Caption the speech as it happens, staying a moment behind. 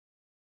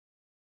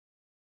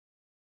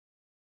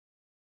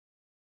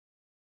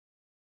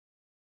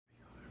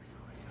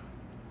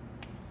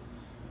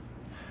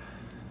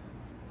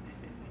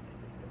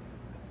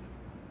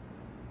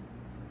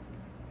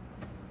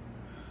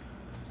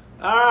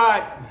All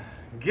right.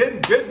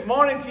 Good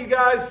morning to you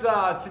guys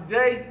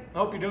today. I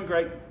hope you're doing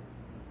great.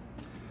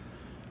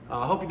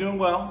 I hope you're doing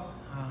well.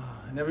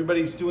 And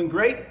everybody's doing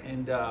great.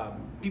 And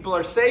people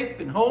are safe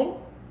and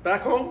home,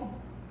 back home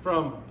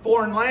from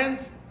foreign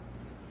lands.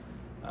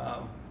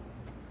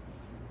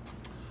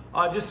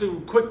 Just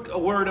a quick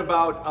word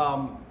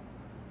about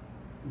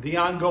the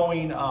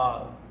ongoing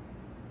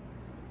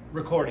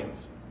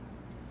recordings.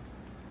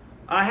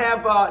 I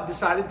have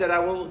decided that I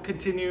will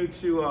continue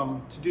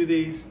to do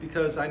these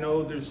because I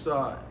know there's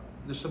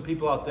some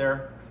people out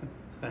there,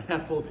 a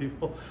handful of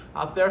people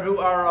out there who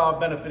are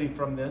benefiting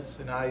from this,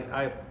 and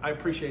I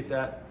appreciate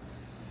that.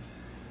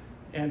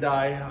 And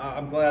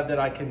I'm glad that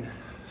I can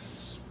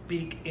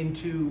speak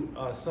into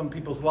some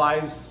people's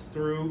lives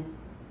through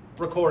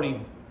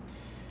recording.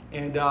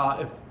 And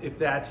if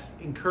that's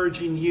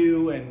encouraging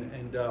you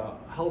and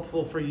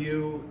helpful for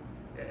you,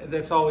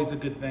 that's always a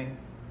good thing.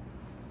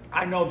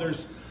 I know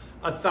there's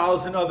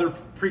 1,000 other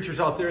preachers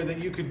out there that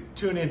you could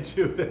tune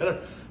into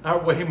that are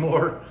way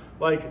more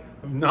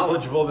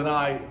knowledgeable than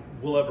I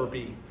will ever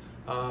be.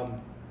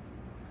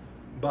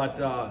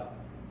 But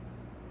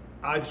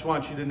I just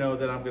want you to know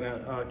that I'm going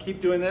to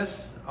keep doing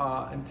this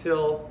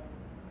until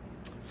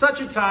such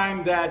a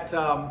time that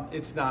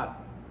it's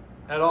not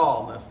at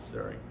all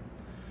necessary.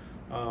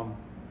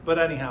 But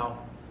anyhow,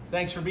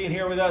 thanks for being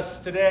here with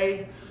us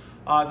today.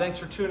 Thanks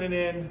for tuning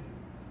in.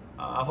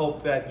 I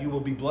hope that you will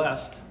be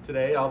blessed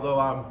today.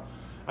 Although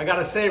I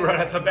gotta say right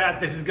off the bat,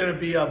 this is gonna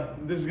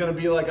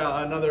be like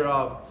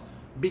another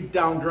beat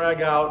down,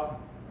 drag out.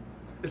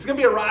 It's gonna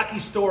be a Rocky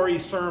story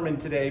sermon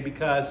today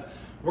because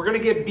we're gonna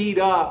get beat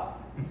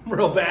up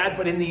real bad,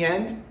 but in the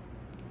end,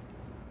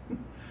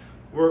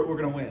 we're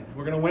gonna win.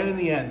 We're gonna win in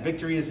the end.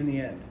 Victory is in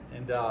the end,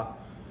 and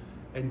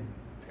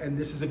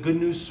this is a good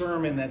news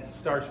sermon that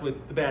starts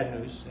with the bad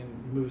news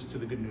and moves to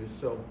the good news.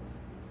 So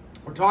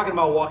we're talking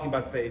about walking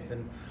by faith,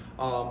 and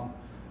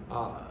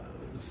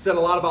said a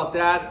lot about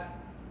that.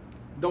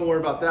 Don't worry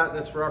about that.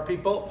 That's for our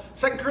people.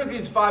 2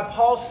 Corinthians 5,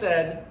 Paul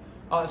said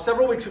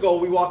several weeks ago,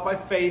 we walk by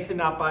faith and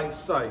not by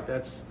sight.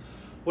 That's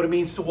what it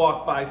means to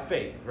walk by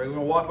faith. Right? We're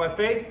going to walk by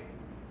faith.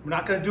 We're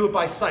not going to do it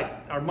by sight.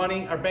 Our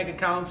money, our bank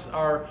accounts,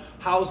 our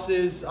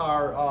houses,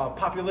 our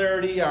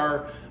popularity,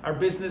 our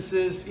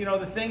businesses,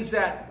 the things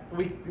that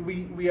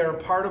we are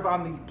a part of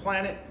on the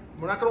planet.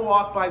 We're not going to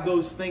walk by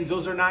those things.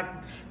 Those are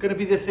not going to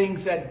be the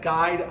things that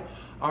guide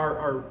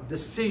our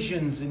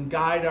decisions and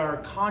guide our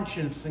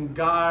conscience and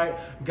guide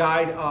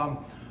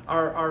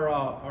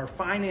our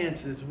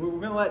finances. We're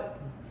going to let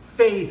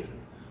faith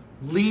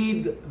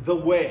lead the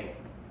way.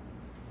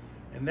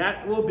 And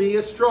that will be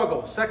a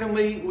struggle.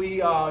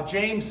 Secondly,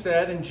 James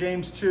said in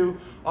James 2,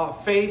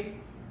 faith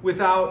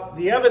without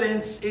the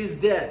evidence is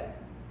dead.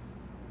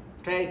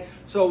 Okay,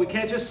 so we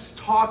can't just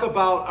talk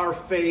about our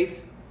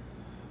faith.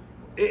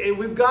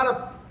 We've got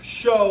to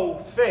show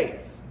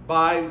faith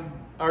by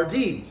our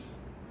deeds.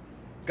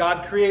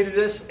 God created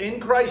us in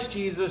Christ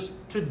Jesus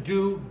to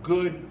do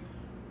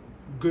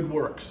good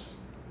works.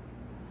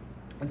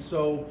 And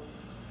so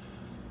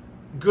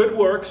good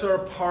works are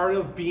a part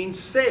of being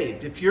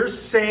saved. If you're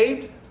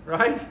saved,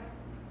 right,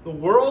 the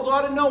world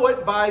ought to know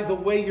it by the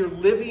way you're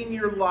living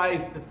your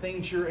life, the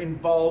things you're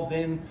involved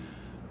in,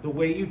 the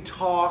way you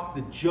talk,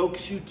 the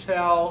jokes you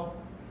tell.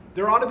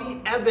 There ought to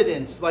be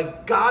evidence,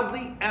 like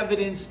godly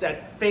evidence,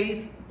 that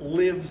faith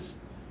lives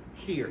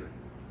here.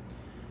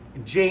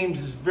 And James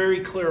is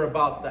very clear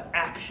about the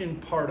action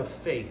part of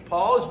faith.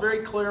 Paul is very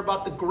clear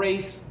about the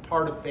grace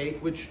part of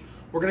faith, which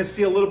we're going to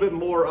see a little bit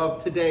more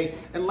of today.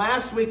 And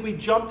last week we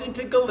jumped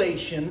into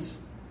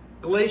Galatians.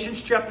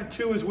 Galatians chapter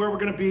 2 is where we're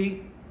going to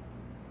be.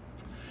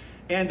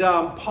 And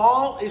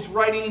Paul is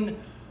writing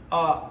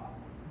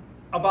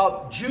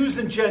about Jews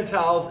and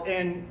Gentiles,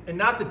 and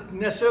not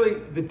necessarily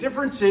the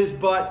differences,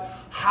 but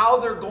how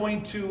they're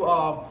going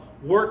to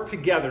work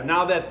together.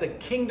 Now that the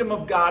kingdom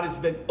of God has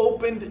been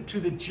opened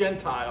to the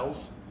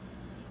Gentiles,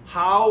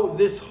 how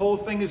this whole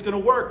thing is going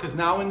to work. Because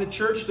now in the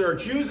church there are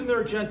Jews and there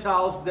are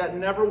Gentiles. That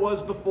never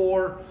was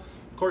before.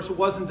 Of course, it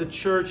wasn't the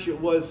church. It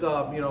was,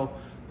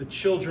 the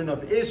children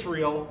of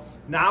Israel.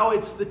 Now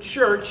it's the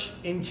church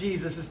in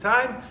Jesus'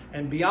 time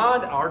and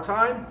beyond our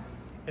time.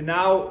 And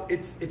now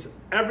it's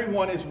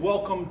everyone is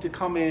welcome to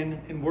come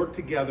in and work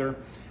together.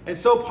 And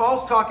so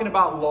Paul's talking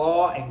about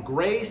law and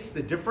grace,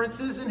 the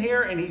differences in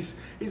here, and he's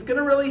going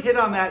to really hit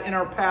on that in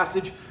our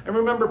passage. And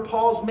remember,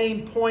 Paul's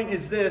main point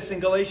is this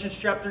in Galatians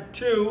chapter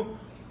 2,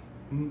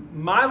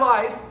 my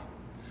life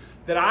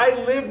that I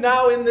live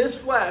now in this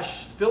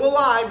flesh, still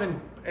alive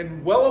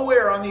and well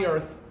aware on the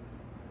earth,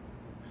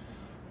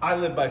 I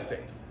live by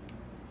faith.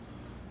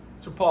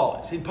 That's what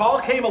Paul is. And Paul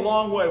came a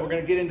long way. We're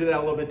going to get into that a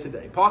little bit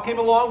today. Paul came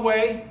a long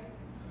way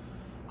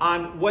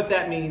on what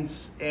that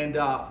means and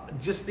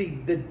just the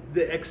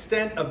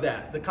extent of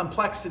that, the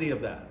complexity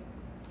of that.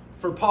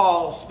 For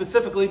Paul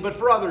specifically, but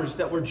for others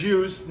that were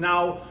Jews,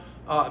 now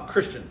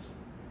Christians.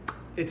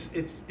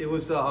 It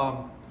was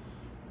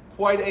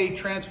quite a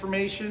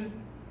transformation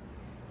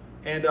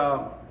and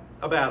a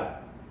battle.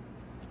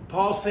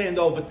 Paul's saying,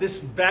 though, but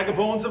this bag of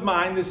bones of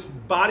mine, this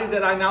body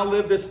that I now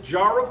live, this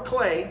jar of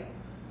clay,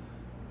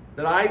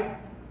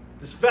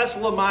 this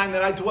vessel of mine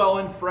that I dwell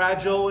in,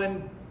 fragile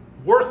and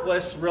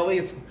worthless, really.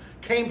 It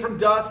came from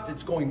dust.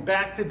 It's going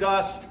back to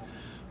dust.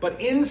 But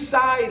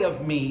inside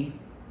of me,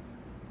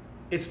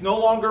 it's no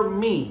longer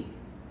me.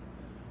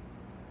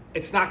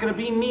 It's not going to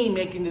be me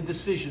making the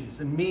decisions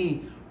and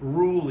me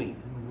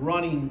ruling and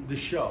running the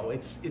show.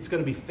 It's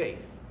going to be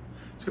faith.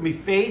 It's going to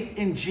be faith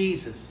in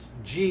Jesus.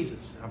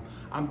 Jesus.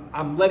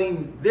 I'm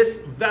letting this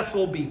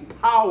vessel be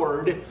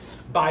powered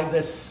by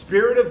the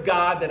Spirit of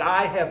God that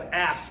I have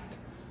asked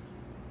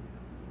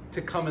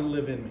to come and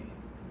live in me.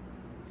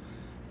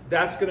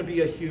 That's going to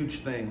be a huge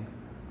thing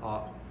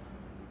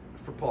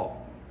for Paul.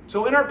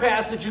 So in our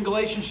passage in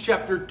Galatians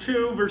chapter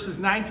 2, verses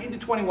 19 to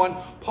 21,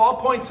 Paul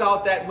points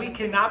out that we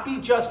cannot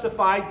be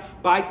justified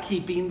by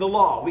keeping the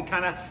law. We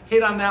kind of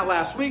hit on that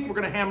last week. We're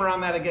going to hammer on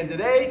that again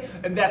today.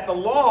 And that the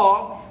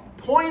law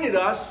pointed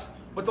us,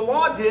 what the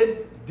law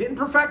didn't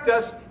perfect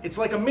us. It's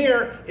like a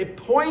mirror. It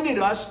pointed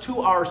us to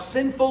our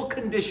sinful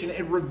condition.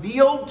 It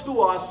revealed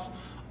to us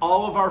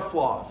all of our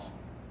flaws.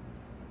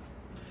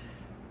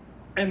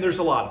 And there's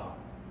a lot of them.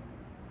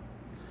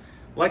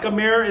 Like a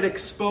mirror, it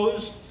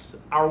exposed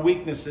our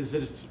weaknesses.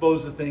 It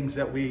exposed the things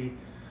that we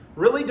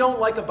really don't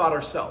like about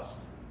ourselves.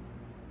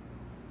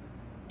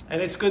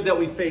 And it's good that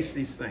we face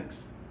these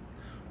things.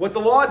 What the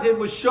law did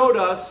was showed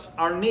us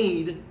our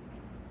need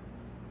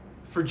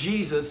for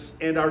Jesus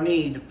and our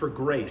need for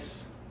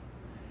grace.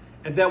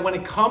 And that when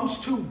it comes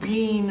to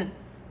being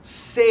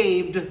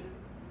saved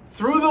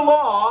through the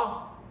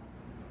law,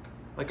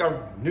 like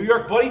our New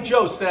York buddy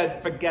Joe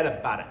said, forget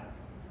about it.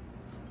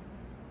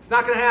 It's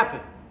not going to happen.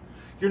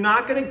 You're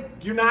not going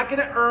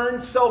to earn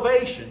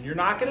salvation. You're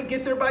not going to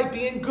get there by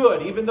being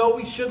good, even though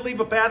we should leave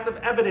a path of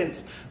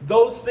evidence.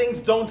 Those things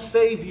don't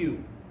save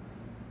you.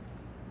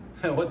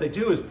 And what they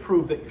do is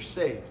prove that you're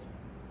saved.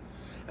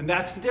 And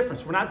that's the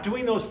difference. We're not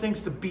doing those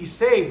things to be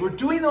saved. We're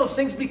doing those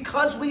things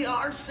because we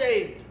are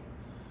saved.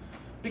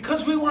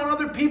 Because we want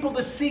other people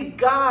to see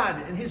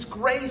God and His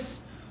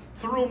grace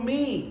through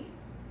me.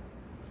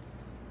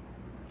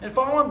 And if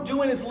all I'm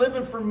doing is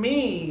living for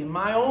me,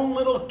 my own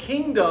little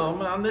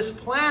kingdom on this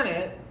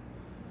planet,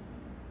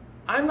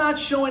 I'm not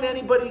showing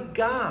anybody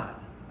God.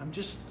 I'm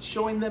just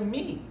showing them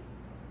me.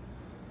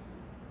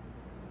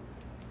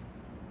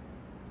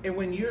 And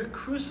when you're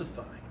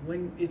crucified,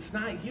 when it's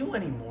not you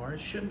anymore,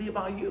 it shouldn't be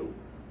about you.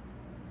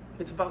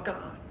 It's about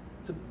God.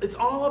 It's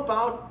all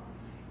about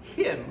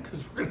Him,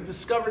 because we're going to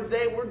discover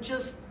today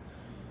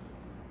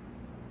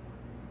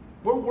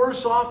we're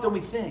worse off than we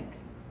think.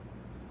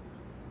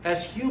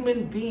 As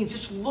human beings,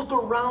 just look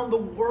around the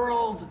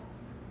world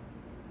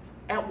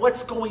at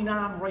what's going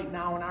on right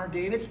now in our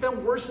day. And it's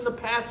been worse in the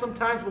past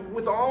sometimes, but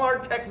with all our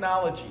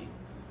technology,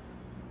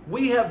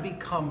 we have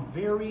become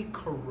very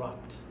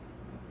corrupt.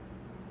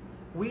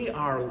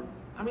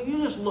 You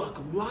just look,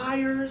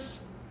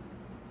 liars,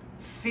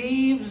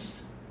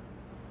 thieves,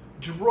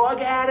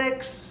 drug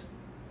addicts,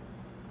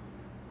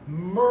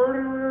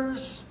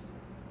 murderers,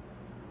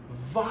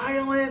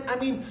 violent.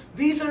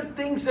 These are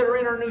things that are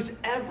in our news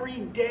every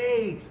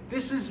day.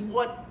 This is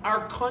what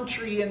our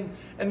country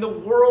and the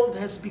world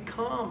has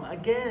become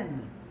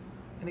again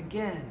and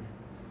again.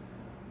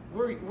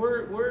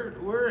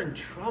 We're in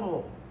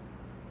trouble.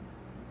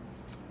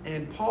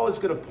 And Paul is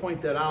going to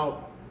point that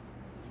out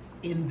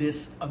in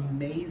this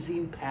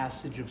amazing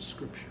passage of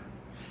Scripture.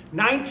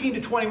 19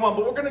 to 21,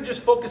 but we're going to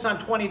just focus on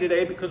 20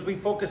 today because we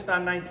focused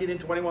on 19 and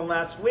 21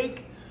 last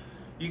week.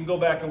 You can go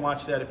back and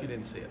watch that if you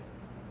didn't see it.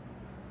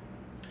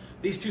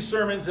 These two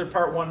sermons are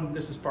part one.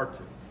 This is part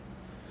two.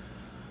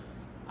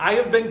 I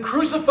have been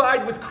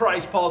crucified with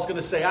Christ, Paul's going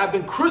to say. I've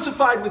been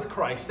crucified with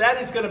Christ.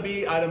 That is going to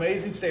be an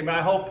amazing statement.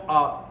 I hope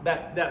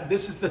that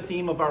this is the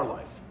theme of our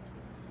life.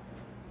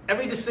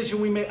 Every decision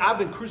we make, I've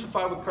been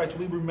crucified with Christ.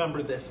 We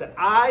remember this, that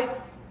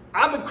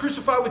I've been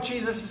crucified with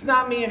Jesus. It's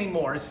not me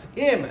anymore. It's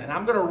Him. And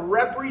I'm going to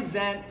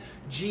represent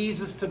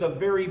Jesus to the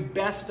very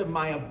best of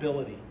my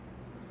ability.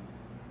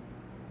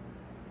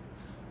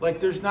 Like,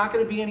 there's not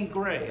going to be any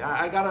gray.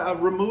 I got to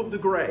remove the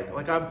gray.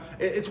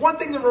 It's one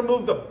thing to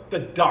remove the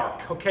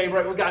dark, okay?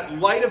 Right? We got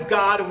light of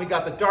God and we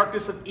got the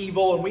darkness of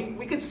evil, and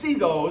we can see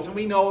those and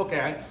we know,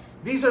 okay,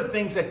 these are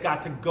things that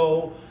got to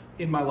go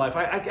in my life.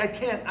 I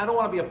don't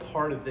want to be a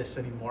part of this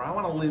anymore. I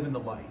want to live in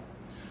the light.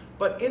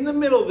 But in the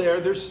middle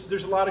there's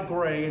a lot of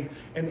gray.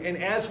 And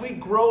as we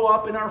grow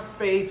up in our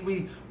faith,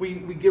 we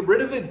get rid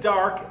of the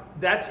dark.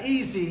 That's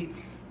easy.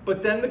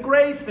 But then the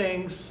gray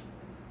things,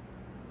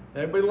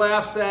 everybody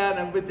laughs at and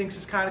everybody thinks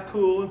it's kind of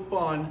cool and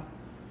fun.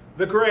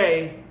 The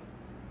gray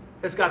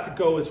has got to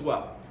go as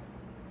well,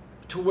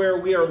 to where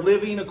we are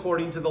living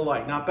according to the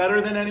light. Not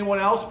better than anyone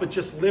else, but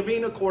just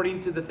living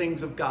according to the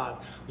things of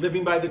God.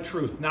 Living by the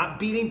truth. Not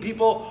beating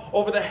people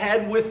over the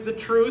head with the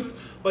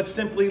truth, but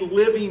simply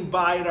living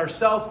by it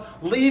ourselves.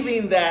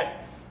 Leaving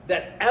that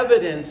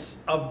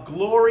evidence of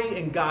glory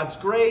and God's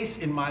grace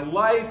in my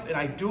life. And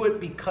I do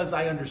it because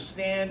I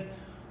understand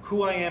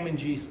who I am in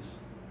Jesus.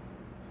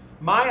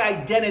 My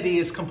identity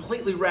is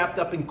completely wrapped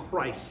up in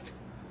Christ.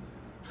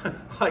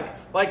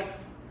 like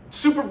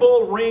Super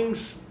Bowl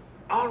rings.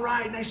 All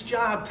right, nice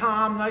job,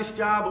 Tom. Nice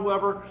job,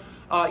 whoever.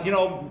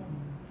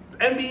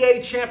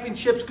 NBA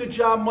championships, good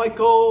job,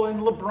 Michael and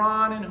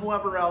LeBron and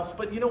whoever else.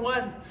 But you know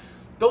what?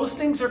 Those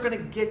things are going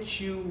to get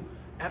you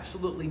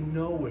absolutely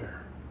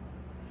nowhere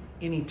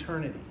in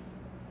eternity.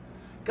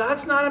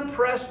 God's not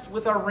impressed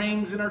with our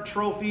rings and our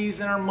trophies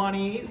and our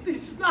money.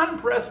 He's not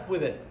impressed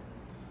with it.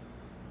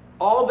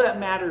 All that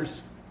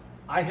matters,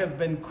 I have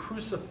been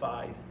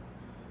crucified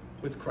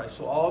with Christ.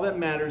 So all that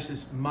matters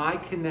is my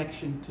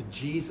connection to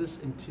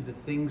Jesus and to the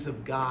things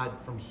of God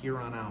from here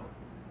on out.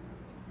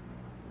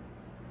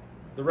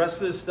 The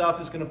rest of this stuff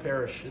is going to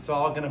perish. It's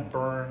all going to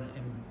burn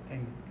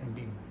and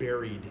be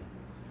buried.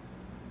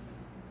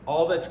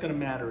 All that's going to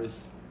matter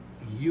is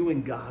you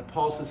and God.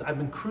 Paul says, I've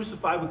been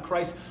crucified with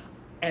Christ,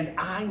 and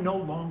I no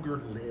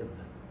longer live.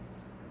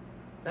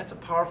 That's a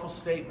powerful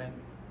statement.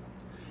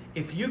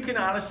 If you can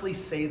honestly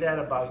say that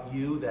about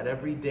you, that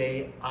every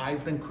day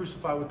I've been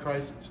crucified with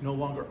Christ, it's no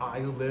longer I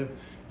who live,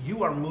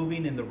 you are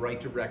moving in the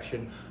right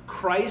direction.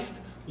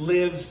 Christ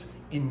lives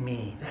in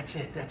me. That's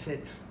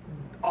it.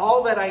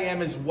 All that I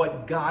am is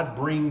what God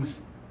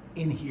brings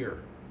in here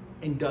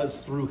and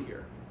does through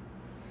here.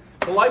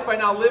 The life I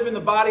now live in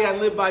the body, I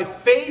live by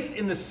faith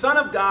in the Son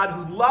of God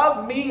who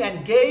loved me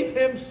and gave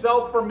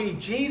himself for me.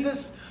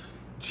 Jesus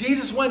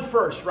went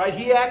first, right?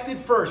 He acted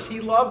first.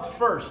 He loved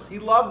first. He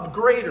loved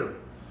greater.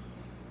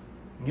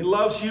 He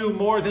loves you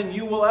more than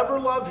you will ever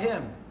love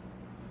him.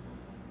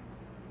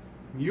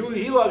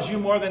 He loves you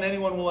more than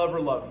anyone will ever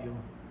love you.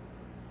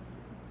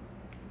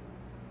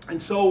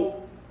 And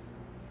so,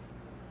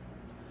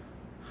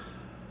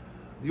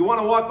 you want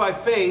to walk by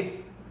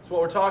faith. That's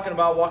what we're talking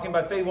about, walking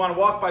by faith. You want to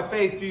walk by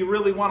faith. Do you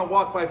really want to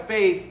walk by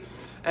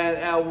faith?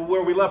 And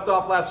where we left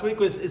off last week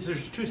was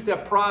there's a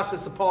two-step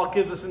process that Paul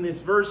gives us in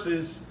these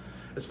verses.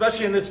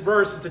 Especially in this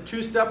verse, it's a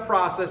two-step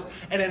process,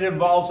 and it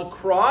involves a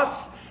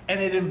cross and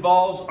it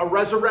involves a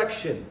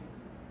resurrection.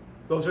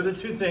 Those are the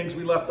two things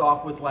we left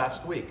off with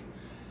last week.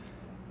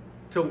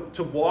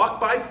 To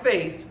walk by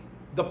faith,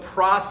 the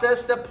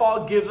process that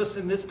Paul gives us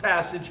in this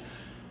passage,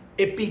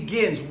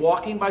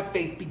 walking by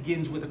faith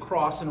begins with a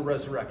cross and a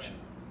resurrection.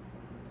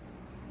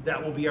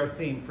 That will be our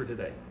theme for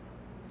today.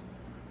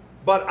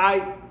 But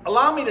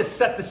allow me to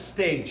set the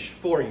stage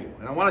for you.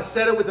 And I want to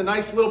set it with a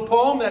nice little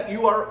poem that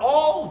you are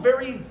all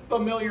very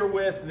familiar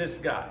with. This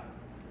guy.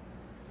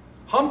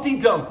 Humpty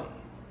Dumpty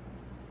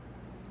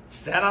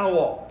sat on a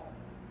wall.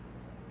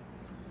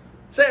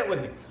 Say it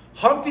with me.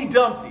 Humpty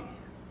Dumpty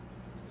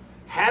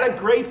had a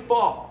great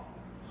fall.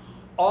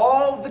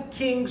 All the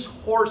king's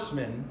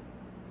horses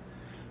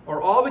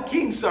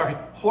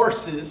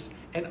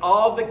and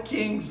all the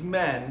king's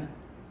men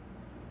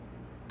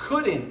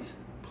couldn't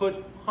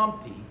put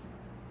Humpty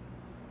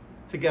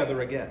together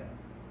again.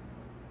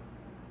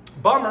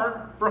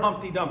 Bummer for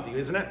Humpty Dumpty,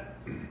 isn't it?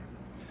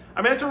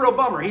 I mean, it's a real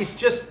bummer. He's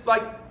just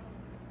like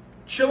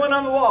chilling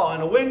on the wall,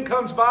 and a wind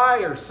comes by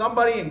or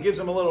somebody and gives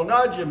him a little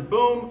nudge, and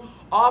boom,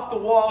 off the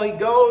wall he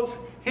goes,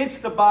 hits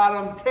the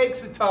bottom,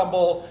 takes a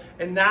tumble,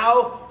 and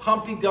now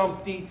Humpty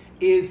Dumpty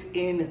is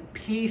in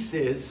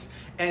pieces,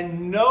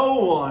 and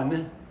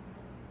no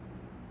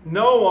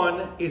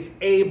one is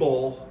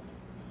able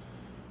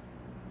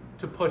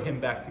to put him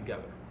back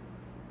together.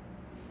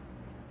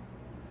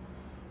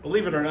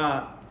 Believe it or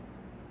not,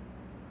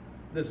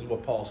 this is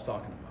what Paul's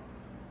talking about.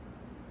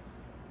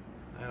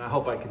 And I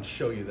hope I can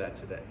show you that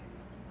today.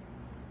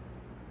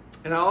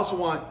 And I also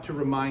want to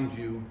remind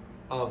you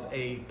of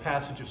a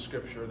passage of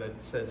scripture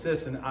that says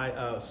this in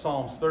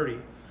Psalms 30.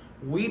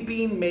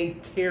 Weeping may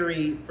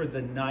tarry for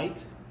the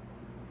night,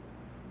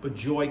 but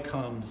joy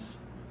comes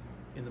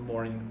in the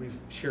morning. We've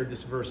shared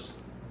this verse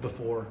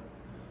before.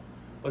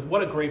 But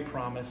what a great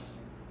promise.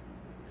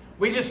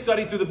 We just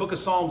studied through the book of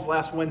Psalms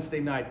last Wednesday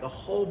night. The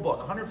whole book,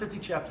 150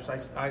 chapters.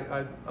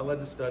 I led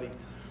the study.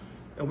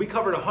 And we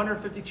covered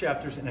 150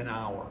 chapters in an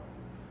hour.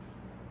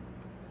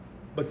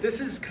 But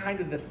this is kind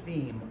of the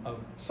theme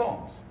of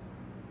Psalms.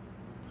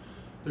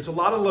 There's a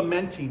lot of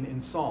lamenting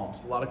in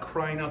Psalms, a lot of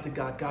crying out to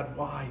God. God,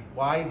 why?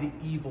 Why the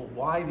evil?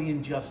 Why the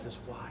injustice?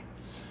 Why?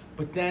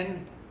 But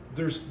then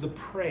there's the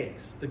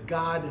praise, the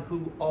God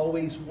who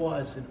always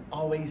was and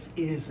always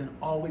is and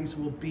always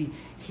will be.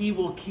 He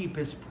will keep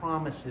his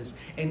promises,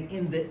 and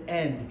in the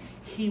end,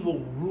 he will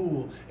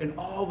rule, and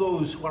all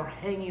those who are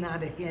hanging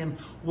on to him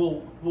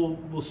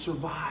will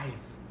survive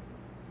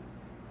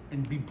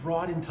and be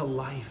brought into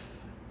life.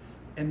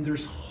 And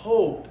there's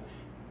hope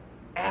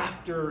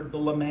after the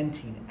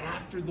lamenting,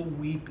 after the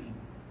weeping.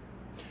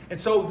 And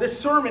so this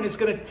sermon is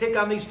going to take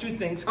on these two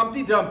things.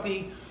 Humpty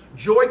Dumpty,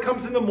 joy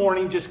comes in the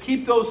morning. Just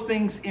keep those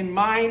things in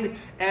mind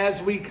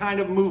as we kind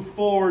of move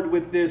forward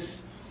with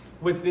this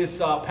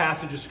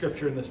passage of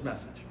scripture in this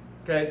message.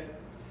 Okay?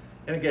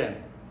 And again,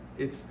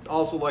 it's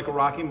also like a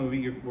Rocky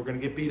movie. We're going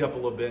to get beat up a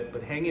little bit,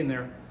 but hang in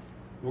there.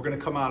 We're going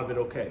to come out of it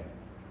okay.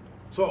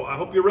 So I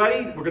hope you're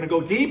ready. We're going to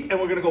go deep and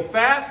we're going to go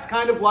fast,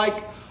 kind of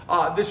like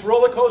this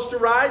roller coaster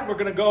ride. We're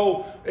going to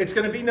go, it's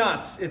going to be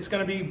nuts. It's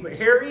going to be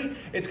hairy.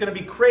 It's going to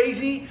be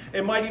crazy.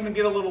 It might even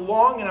get a little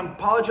long, and I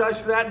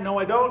apologize for that. No,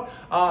 I don't.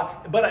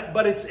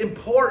 But it's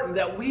important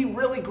that we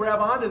really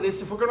grab onto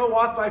this if we're going to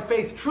walk by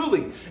faith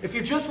truly. If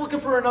you're just looking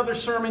for another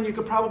sermon, you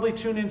could probably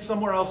tune in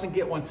somewhere else and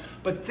get one.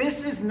 But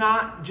this is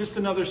not just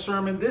another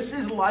sermon. This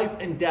is life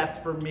and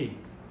death for me.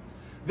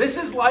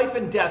 This is life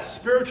and death,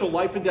 spiritual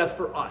life and death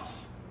for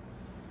us.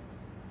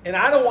 And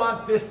I don't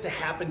want this to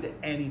happen to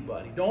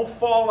anybody. Don't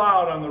fall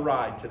out on the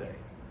ride today.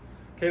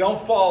 Okay,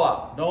 don't fall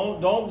out.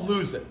 Don't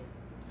lose it.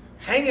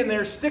 Hang in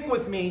there, stick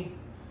with me,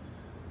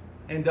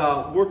 and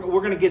we're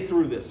going to get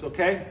through this,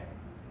 okay?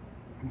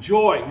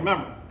 Joy,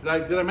 remember,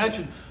 did I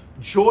mention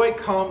joy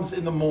comes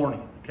in the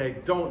morning, okay?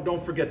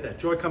 Don't forget that.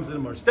 Joy comes in the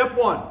morning. Step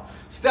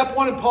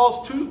one in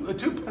Paul's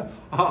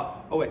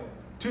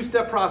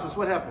two-step process.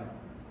 What happened?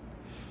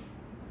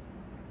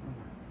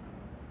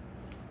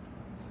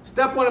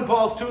 Step one in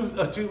Paul's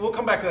we'll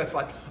come back to that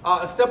slide.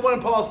 Step one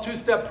in Paul's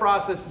two-step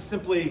process is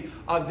simply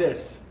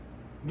this.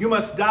 You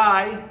must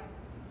die.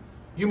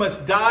 You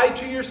must die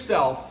to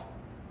yourself.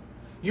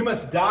 You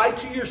must die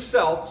to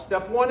yourself.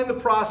 Step one in the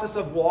process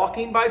of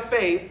walking by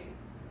faith.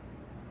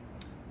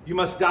 You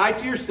must die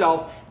to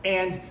yourself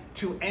and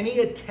to any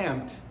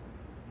attempt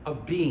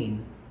of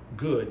being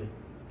good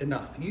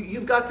enough.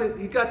 You've got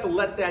to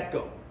let that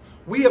go.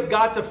 We have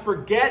got to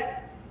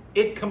forget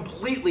it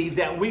completely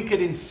that we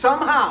could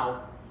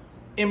somehow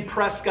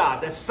impress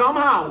God, that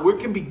somehow we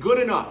can be good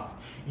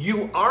enough.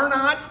 You are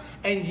not,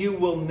 and you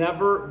will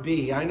never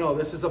be. I know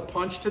this is a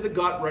punch to the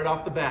gut right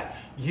off the bat.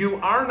 You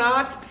are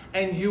not,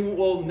 and you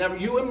will never.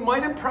 You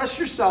might impress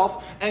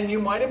yourself, and you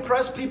might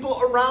impress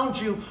people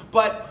around you,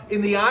 but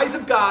in the eyes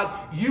of God,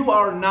 you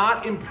are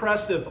not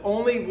impressive.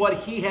 Only what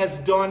He has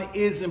done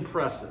is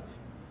impressive.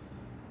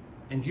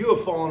 And you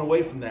have fallen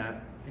away from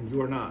that, and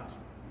you are not.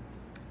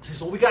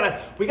 So we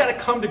gotta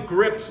come to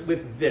grips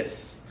with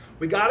this.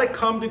 We got to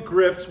come to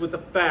grips with the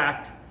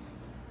fact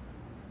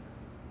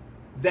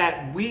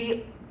that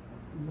we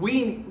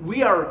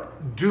are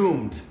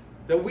doomed,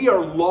 that we are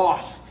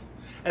lost,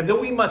 and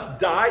that we must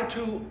die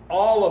to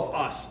all of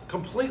us,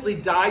 completely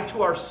die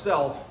to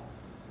ourselves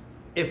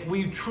if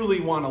we truly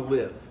want to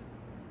live.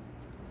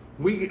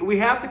 We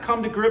have to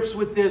come to grips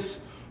with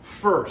this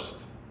first.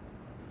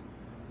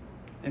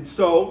 And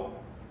so,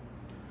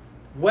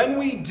 when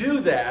we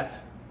do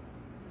that,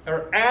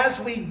 or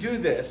as we do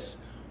this,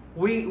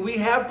 we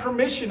have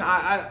permission.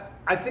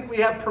 I think we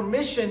have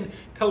permission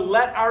to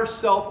let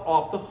ourselves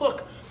off the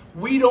hook.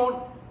 We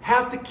don't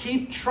have to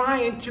keep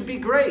trying to be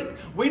great.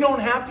 We don't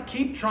have to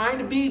keep trying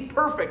to be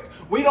perfect.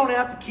 We don't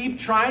have to keep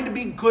trying to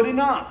be good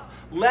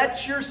enough.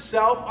 Let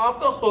yourself off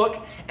the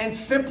hook and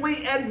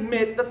simply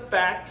admit the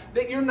fact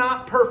that you're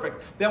not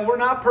perfect, that we're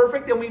not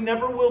perfect and we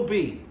never will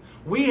be.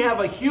 We have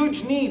a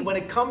huge need when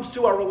it comes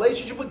to our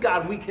relationship with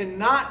God. We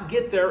cannot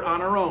get there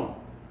on our own.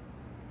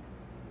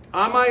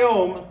 On my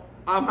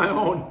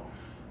own,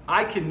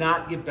 I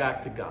cannot get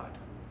back to God.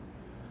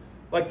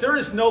 Like, there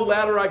is no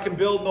ladder I can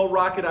build, no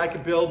rocket I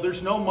can build.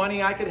 There's no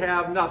money I could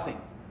have,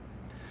 nothing.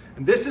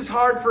 And this is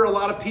hard for a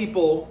lot of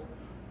people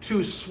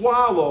to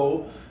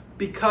swallow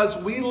because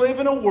we live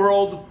in a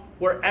world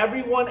where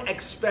everyone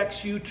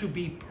expects you to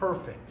be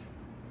perfect.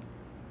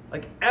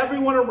 Like,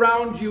 everyone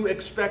around you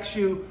expects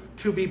you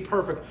to be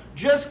perfect.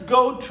 Just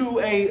go to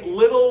a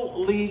little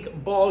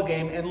league ball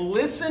game and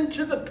listen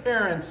to the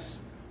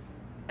parents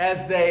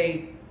as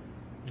they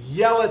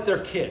yell at their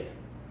kid,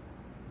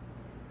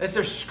 as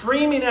they're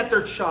screaming at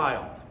their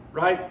child,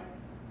 right?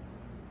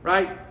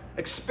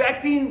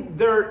 Expecting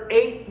their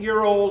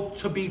 8-year-old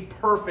to be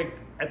perfect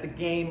at the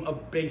game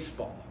of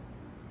baseball.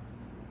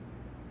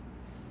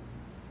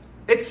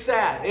 It's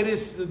sad. It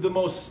is the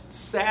most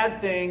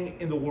sad thing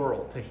in the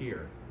world to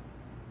hear.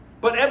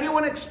 But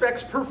everyone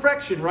expects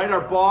perfection, right?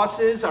 Our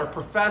bosses, our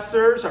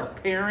professors, our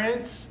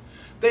parents,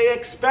 they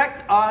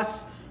expect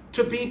us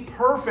to be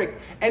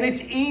perfect. And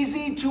it's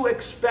easy to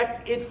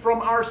expect it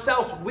from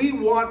ourselves. We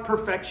want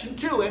perfection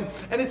too.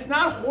 And it's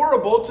not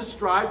horrible to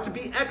strive to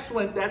be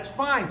excellent. That's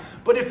fine.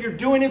 But if you're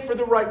doing it for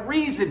the right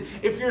reason,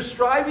 if you're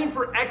striving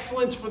for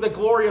excellence for the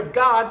glory of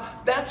God,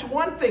 that's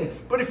one thing.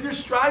 But if you're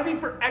striving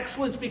for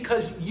excellence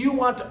because you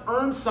want to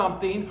earn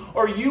something,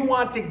 or you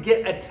want to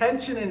get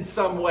attention in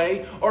some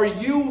way, or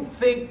you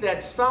think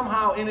that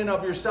somehow in and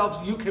of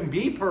yourselves you can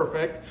be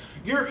perfect,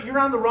 you're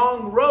on the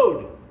wrong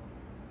road.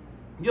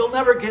 You'll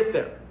never get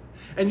there.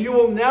 And you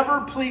will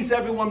never please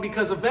everyone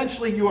because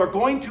eventually you are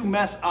going to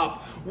mess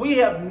up. We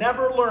have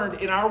never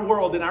learned in our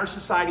world, in our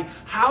society,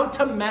 how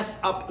to mess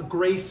up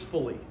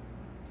gracefully.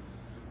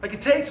 Like,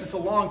 it takes us a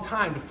long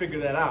time to figure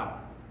that out.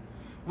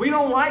 We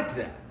don't like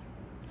that.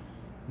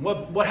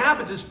 What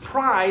happens is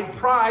pride.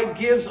 Pride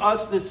gives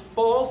us this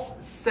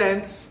false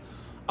sense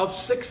of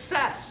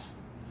success.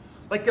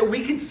 Like that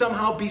we can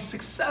somehow be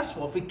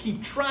successful if we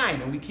keep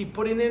trying and we keep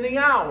putting in the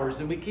hours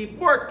and we keep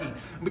working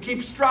and we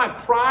keep striving.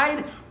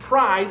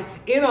 Pride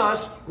in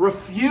us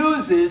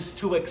refuses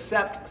to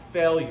accept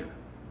failure.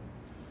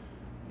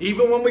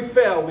 Even when we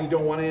fail, we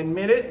don't want to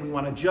admit it. We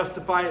want to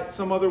justify it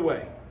some other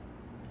way.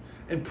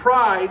 And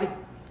pride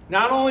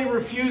not only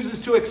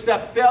refuses to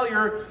accept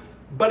failure,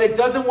 but it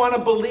doesn't want to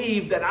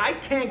believe that I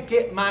can't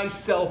get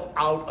myself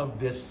out of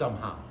this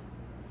somehow.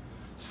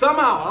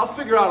 Somehow, I'll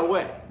figure out a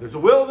way. There's a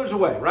will, there's a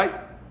way, right?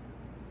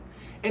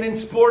 And in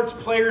sports,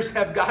 players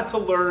have got to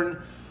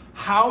learn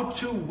how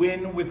to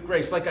win with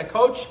grace. Like I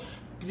coach,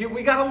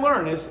 we got to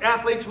learn. As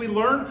athletes, we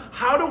learn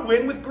how to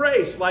win with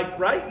grace. Like,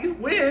 right? You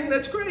win,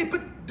 that's great,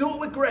 but do it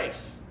with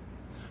grace.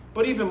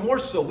 But even more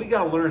so, we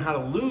got to learn how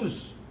to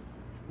lose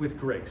with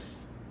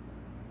grace.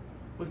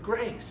 With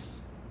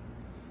grace.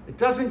 It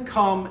doesn't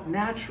come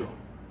natural.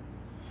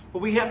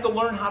 But we have to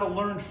learn how to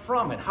learn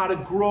from it, how to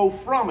grow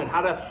from it,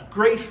 how to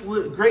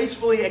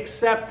gracefully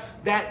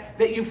accept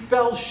that you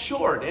fell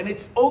short, and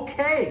it's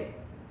okay.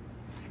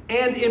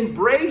 And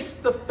embrace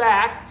the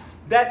fact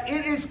that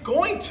it is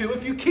going to,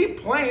 if you keep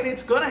playing,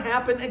 it's going to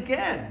happen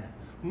again.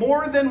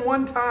 More than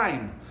one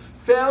time.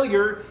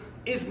 Failure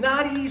is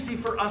not easy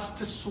for us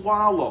to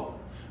swallow.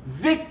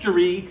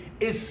 Victory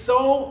is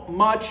so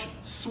much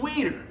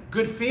sweeter.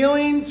 Good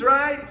feelings,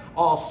 right?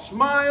 All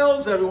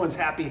smiles, everyone's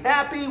happy.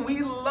 We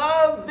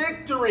love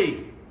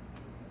victory.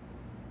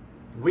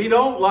 We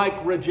don't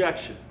like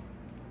rejection.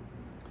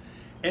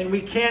 And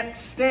we can't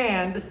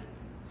stand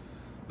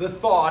the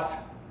thought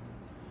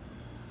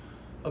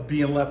of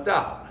being left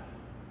out,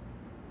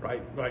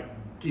 right?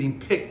 Getting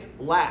picked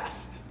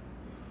last,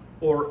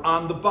 or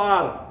on the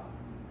bottom,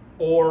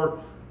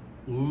 or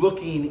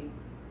looking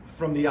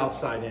from the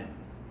outside in.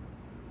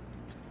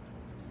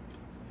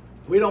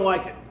 We don't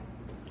like it.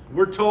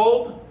 We're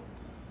told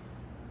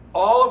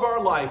all of our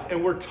life,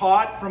 and we're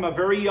taught from a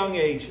very young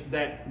age,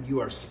 that you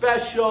are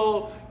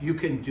special, you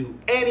can do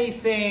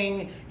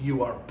anything,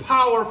 you are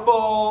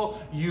powerful,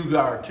 you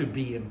are to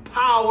be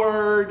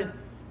empowered.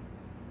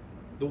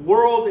 The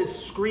world is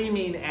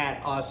screaming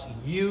at us,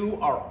 you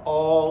are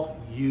all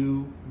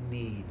you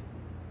need.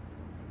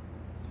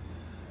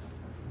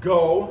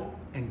 Go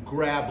and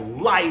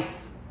grab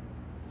life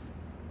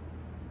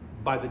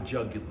by the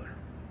jugular,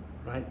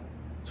 right?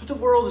 That's what the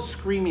world is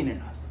screaming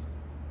at us.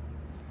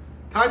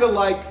 Kind of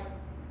like,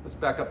 let's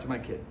back up to my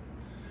kid.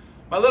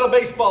 My little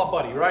baseball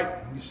buddy, right?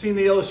 You've seen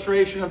the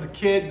illustration of the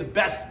kid, the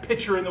best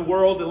pitcher in the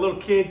world. The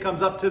little kid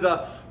comes up to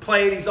the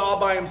plate. He's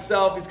all by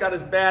himself. He's got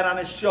his bat on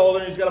his shoulder.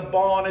 And he's got a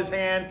ball in his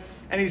hand.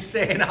 And he's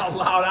saying out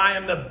loud, I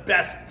am the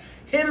best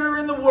hitter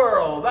in the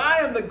world. I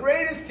am the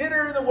greatest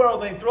hitter in the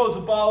world. And he throws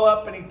the ball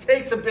up and he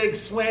takes a big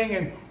swing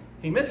and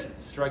he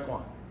misses. Strike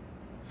one.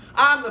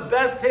 I'm the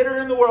best hitter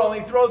in the world.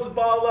 And he throws the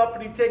ball up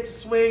and he takes a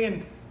swing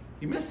and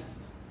he misses.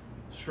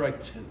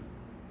 Strike two.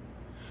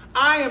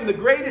 I am the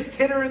greatest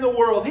hitter in the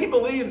world. He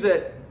believes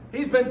it.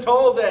 He's been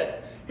told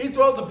that. He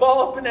throws the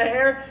ball up in the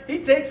air.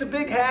 He takes a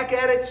big hack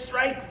at it.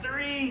 Strike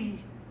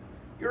three.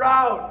 You're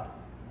out.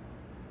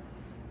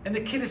 And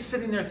the kid is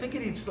sitting there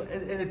thinking,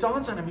 and it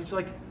dawns on him. He's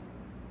like,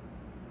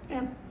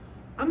 man,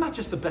 I'm not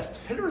just the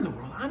best hitter in the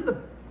world.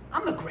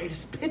 I'm the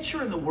greatest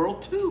pitcher in the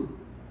world too.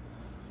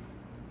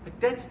 Like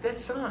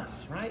that's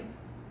us, right?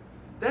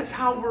 That's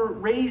how we're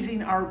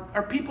raising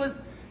our people.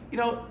 You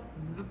know,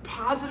 the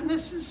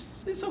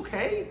positiveness is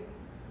okay,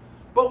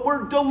 but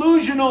we're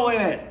delusional in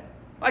it.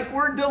 Like,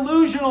 we're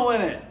delusional in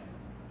it.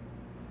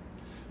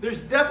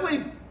 There's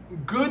definitely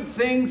good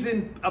things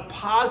in a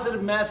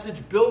positive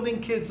message, building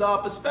kids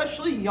up,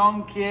 especially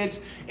young kids,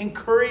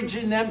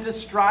 encouraging them to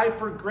strive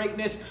for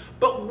greatness,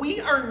 but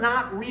we are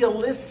not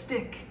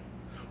realistic.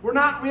 We're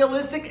not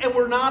realistic and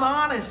we're not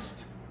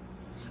honest.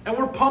 And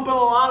we're pumping a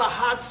lot of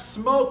hot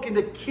smoke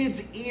into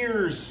kids'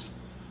 ears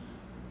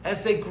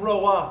as they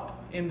grow up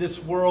in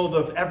this world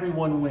of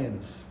everyone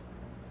wins.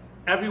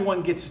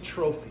 Everyone gets a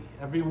trophy.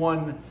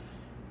 Everyone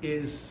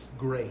is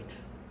great.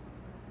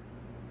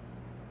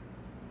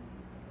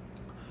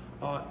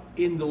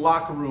 In the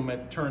locker room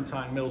at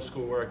Turrentine Middle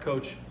School where I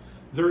coach,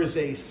 there is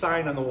a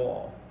sign on the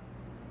wall.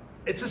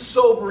 It's a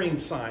sobering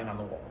sign on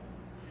the wall.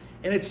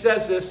 And it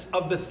says this,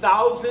 of the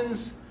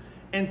thousands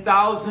and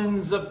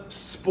thousands of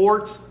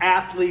sports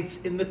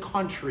athletes in the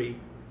country,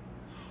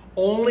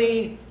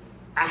 only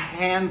a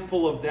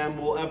handful of them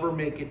will ever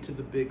make it to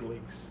the big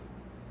leagues.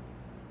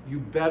 You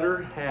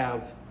better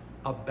have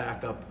a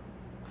backup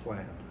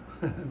plan.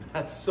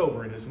 That's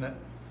sobering, isn't it?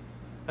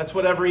 That's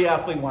what every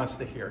athlete wants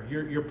to hear.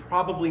 You're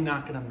probably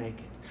not going to make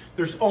it.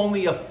 There's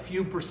only a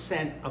few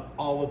percent of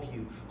all of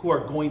you who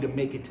are going to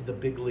make it to the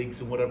big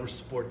leagues in whatever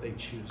sport they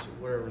choose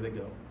or wherever they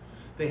go.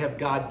 They have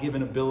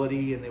God-given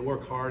ability and they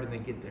work hard and they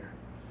get there.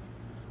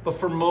 But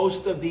for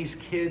most of these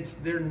kids,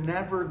 they're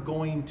never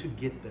going to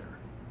get there.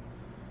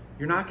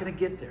 You're not going to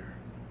get there.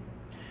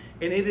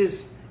 And it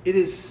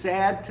is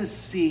sad to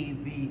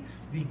see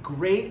the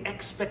great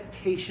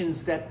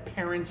expectations that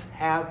parents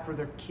have for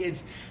their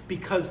kids,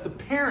 because the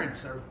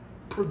parents are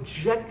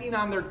projecting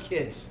on their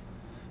kids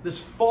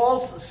this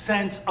false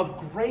sense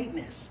of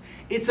greatness.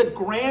 It's a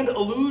grand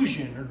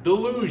illusion, or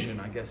delusion,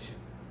 I guess you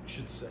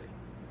should say.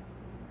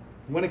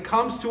 When it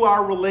comes to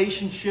our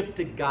relationship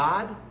to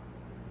God,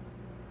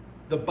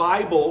 the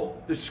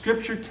Bible, the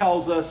scripture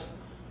tells us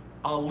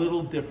a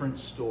little different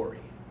story.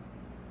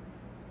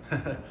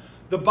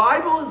 The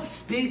Bible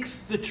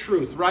speaks the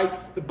truth,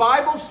 right? The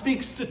Bible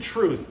speaks the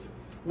truth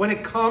when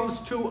it comes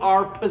to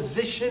our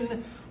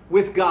position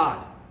with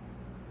God.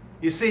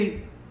 You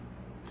see,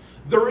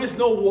 there is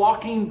no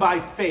walking by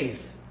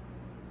faith.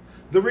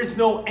 There is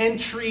no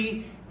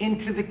entry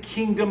into the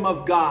kingdom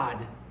of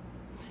God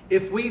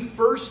if we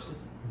first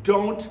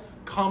don't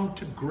come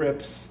to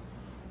grips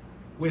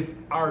with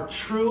our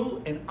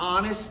true and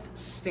honest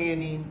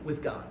standing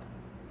with God.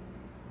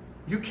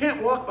 You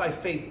can't walk by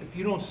faith if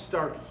you don't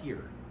start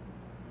here.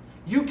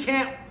 You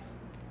can't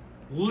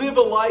live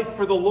a life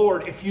for the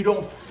Lord if you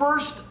don't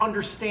first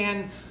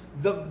understand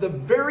the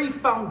very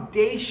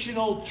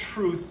foundational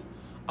truth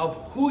of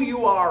who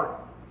you are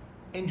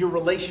and your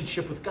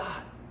relationship with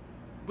God.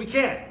 We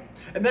can't.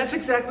 And that's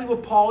exactly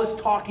what Paul is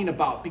talking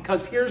about,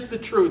 because here's the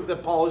truth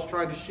that Paul is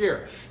trying to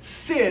share.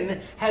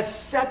 Sin has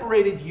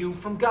separated you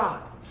from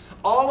God.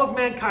 All of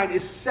mankind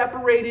is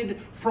separated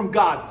from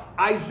God.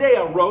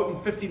 Isaiah wrote in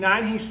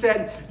 59, he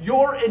said,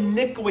 your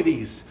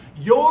iniquities,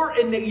 your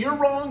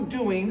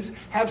wrongdoings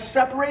have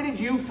separated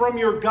you from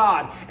your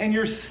God, and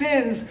your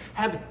sins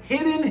have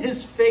hidden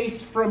his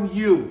face from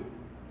you,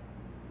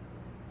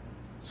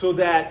 so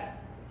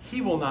that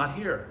he will not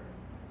hear.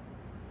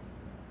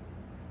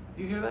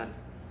 You hear that?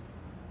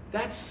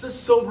 That's the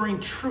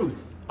sobering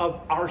truth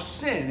of our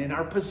sin and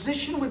our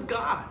position with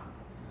God.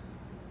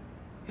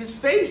 His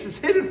face is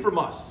hidden from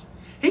us.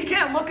 He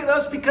can't look at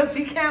us because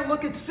he can't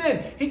look at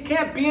sin. He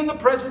can't be in the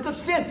presence of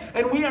sin.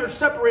 And we are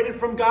separated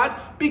from God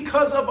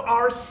because of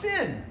our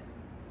sin.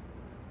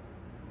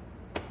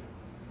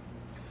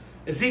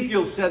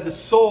 Ezekiel said the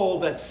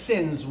soul that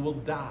sins will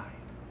die.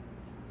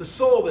 The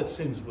soul that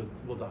sins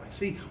will die.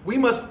 See, we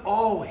must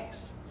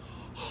always,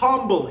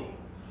 humbly,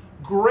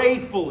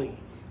 gratefully,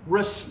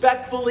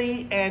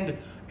 respectfully, and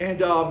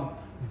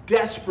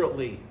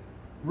desperately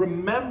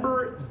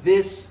remember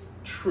this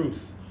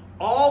truth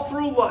all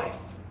through life.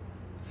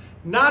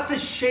 Not to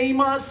shame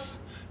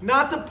us,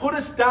 not to put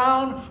us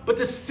down, but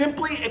to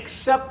simply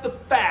accept the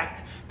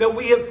fact that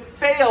we have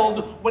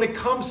failed when it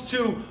comes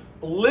to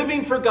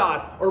living for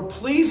God, or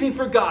pleasing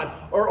for God,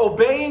 or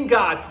obeying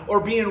God, or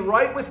being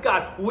right with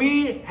God.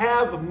 We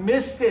have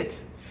missed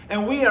it,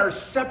 and we are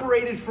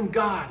separated from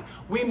God.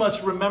 We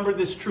must remember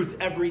this truth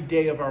every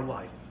day of our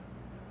life.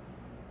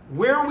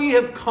 Where we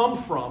have come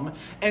from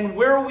and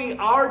where we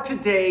are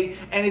today,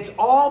 and it's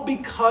all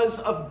because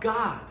of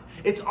God.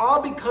 It's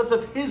all because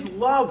of his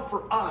love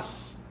for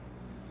us.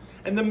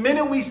 And the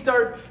minute we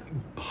start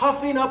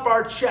puffing up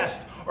our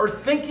chest or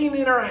thinking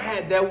in our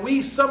head that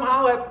we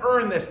somehow have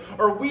earned this,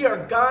 or we are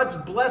God's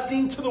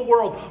blessing to the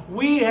world,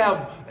 we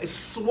have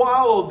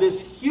swallowed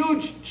this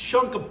huge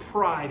chunk of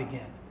pride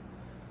again.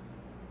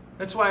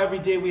 That's why every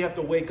day we have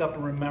to wake up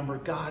and remember,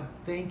 God,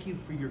 thank you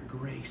for your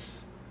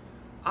grace.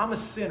 I'm a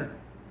sinner,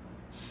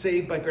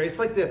 saved by grace. It's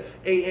like the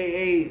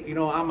AAA,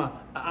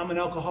 I'm an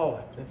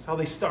alcoholic. That's how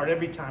they start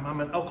every time.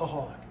 I'm an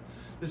alcoholic.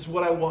 This is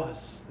what I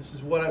was. This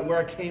is where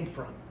I came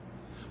from.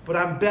 But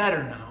I'm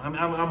better now.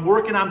 I'm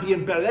working on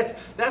being better.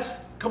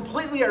 That's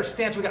completely our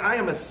stance. I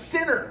am a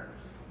sinner,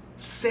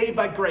 saved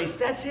by grace.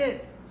 That's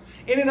it.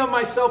 In and of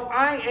myself,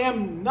 I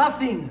am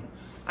nothing.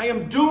 I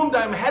am doomed.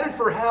 I'm headed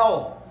for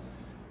hell.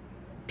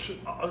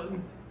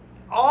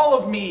 All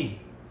of me.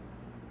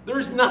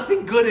 There's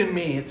nothing good in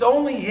me. It's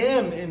only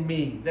him in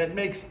me that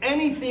makes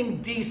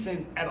anything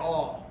decent at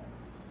all.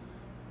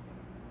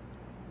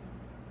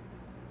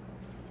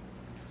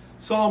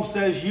 Psalm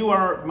says, you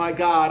are my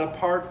God.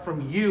 Apart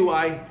from you,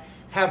 I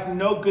have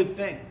no good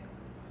thing.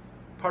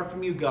 Apart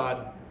from you,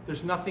 God,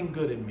 there's nothing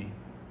good in me.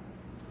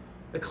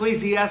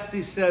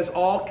 Ecclesiastes says,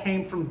 all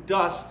came from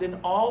dust, and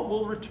all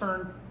will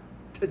return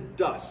to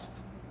dust.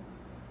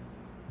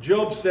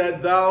 Job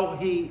said, though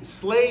he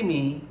slay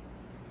me,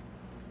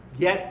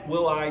 yet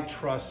will I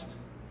trust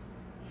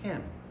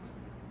him.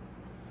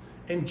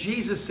 And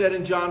Jesus said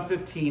in John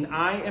 15,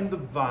 I am the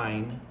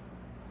vine,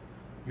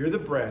 you're the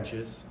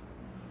branches.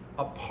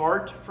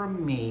 Apart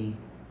from me,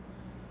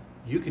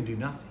 you can do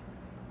nothing.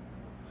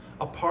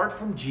 Apart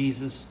from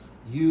Jesus,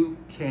 you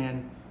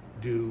can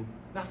do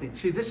nothing.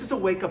 See, this is a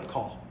wake-up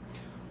call.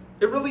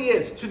 It really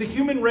is. To the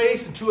human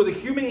race and to the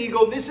human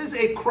ego, this is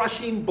a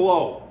crushing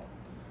blow.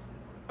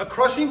 A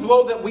crushing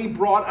blow that we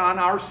brought on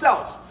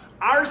ourselves.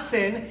 Our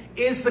sin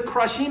is the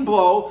crushing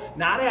blow,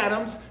 not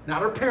Adam's,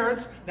 not our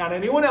parents', not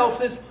anyone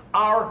else's,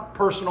 our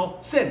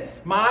personal sin.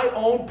 My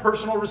own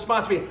personal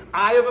responsibility.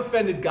 I have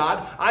offended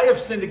God. I have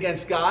sinned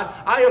against God.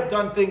 I have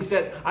done things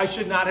that I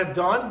should not have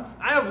done.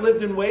 I have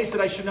lived in ways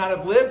that I should not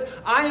have lived.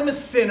 I am a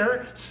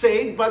sinner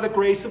saved by the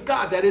grace of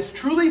God. That is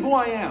truly who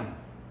I am.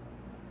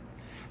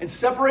 And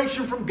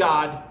separation from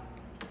God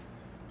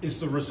is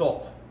the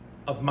result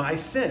of my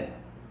sin,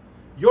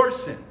 your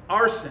sin,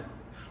 our sin.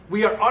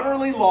 We are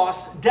utterly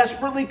lost,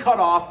 desperately cut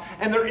off,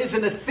 and there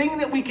isn't a thing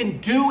that we can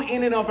do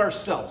in and of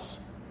ourselves.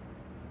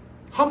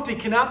 Humpty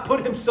cannot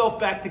put himself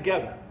back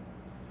together.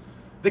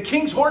 The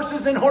king's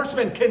horses and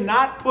horsemen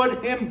cannot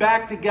put him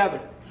back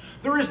together.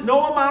 There is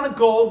no amount of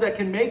gold that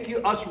can make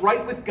us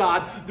right with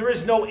God. There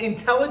is no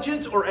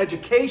intelligence or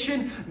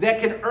education that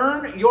can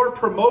earn your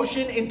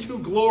promotion into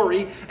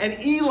glory. And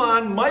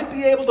Elon might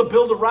be able to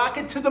build a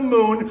rocket to the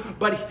moon,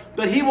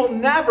 but he will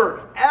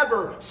never,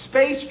 ever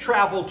space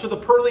travel to the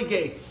pearly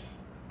gates.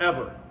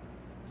 Ever.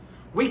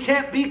 We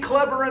can't be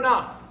clever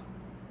enough.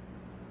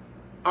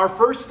 Our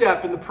first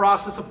step in the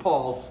process of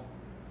Paul's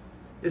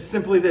is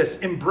simply this: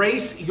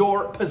 embrace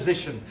your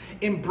position.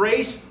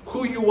 Embrace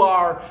who you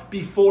are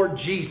before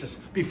Jesus,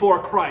 before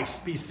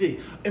Christ,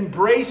 BC.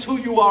 Embrace who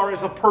you are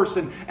as a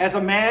person, as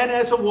a man,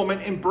 as a woman.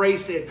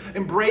 Embrace it.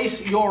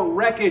 Embrace your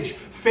wreckage.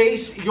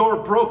 Face your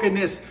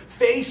brokenness.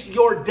 Face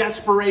your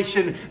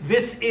desperation.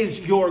 This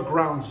is your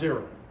ground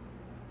zero.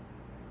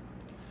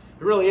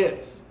 It really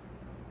is.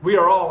 We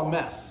are all a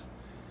mess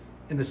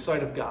in the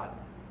sight of God.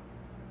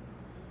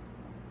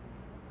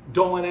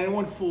 Don't let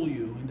anyone fool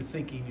you into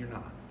thinking you're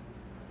not.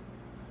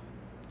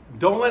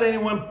 Don't let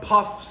anyone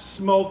puff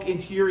smoke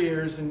into your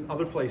ears and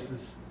other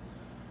places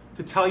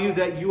to tell you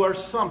that you are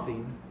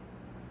something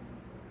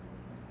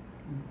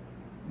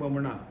when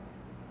we're not.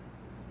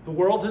 The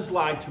world has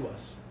lied to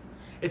us.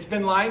 It's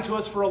been lying to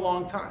us for a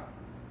long time.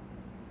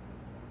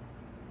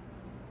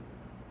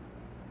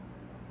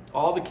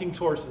 All the king's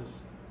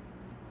horses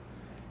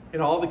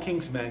and all the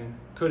king's men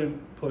couldn't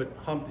put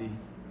Humpty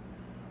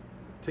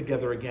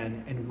together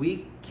again, and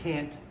we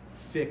can't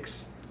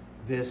fix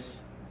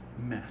this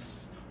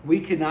mess. We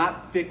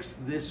cannot fix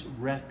this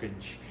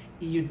wreckage.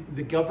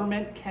 The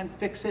government can't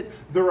fix it.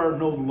 There are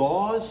no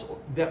laws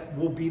that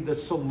will be the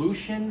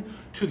solution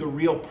to the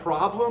real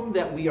problem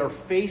that we are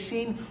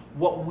facing.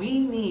 What we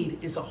need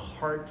is a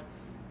heart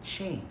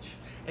change.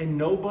 And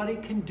nobody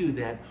can do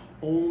that,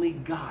 only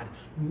God.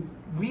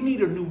 We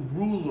need a new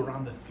ruler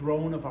on the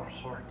throne of our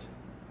heart.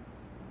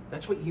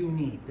 That's what you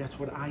need. That's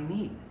what I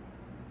need.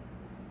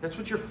 That's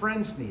what your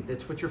friends need.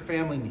 That's what your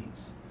family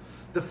needs.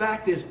 The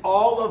fact is,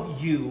 all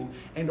of you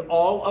and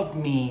all of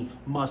me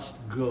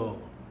must go.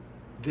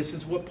 This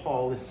is what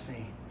Paul is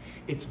saying.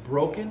 It's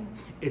broken,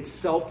 it's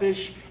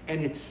selfish,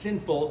 and it's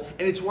sinful.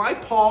 And it's why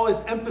Paul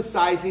is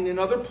emphasizing in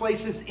other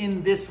places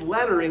in this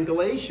letter in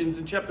Galatians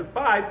in chapter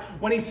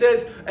 5, when he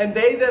says, and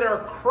they that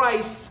are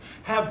Christ's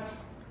have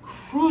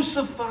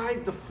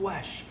crucified the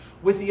flesh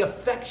with the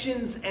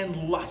affections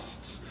and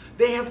lusts.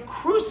 They have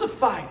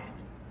crucified it.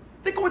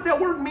 Think of what that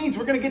word means.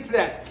 We're going to get to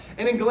that.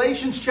 And in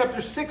Galatians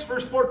chapter 6,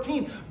 verse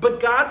 14, but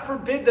God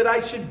forbid that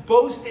I should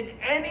boast in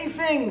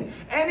anything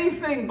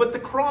but the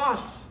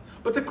cross.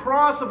 But the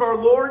cross of our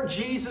Lord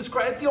Jesus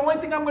Christ. It's the only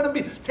thing I'm going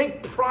to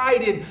take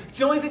pride in. It's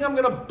the only thing I'm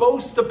going to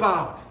boast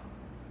about.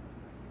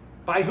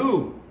 By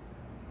who?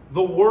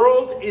 The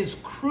world is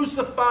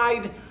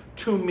crucified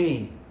to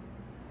me,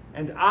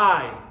 and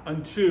I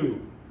unto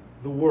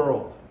the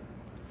world.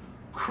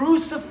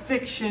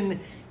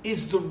 Crucifixion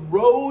is the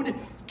road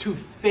to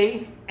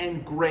faith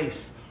and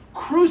grace.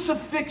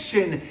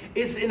 Crucifixion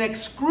is an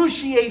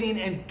excruciating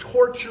and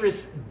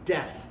torturous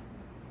death.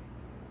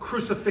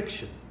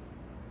 Crucifixion.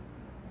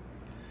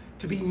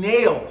 To be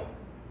nailed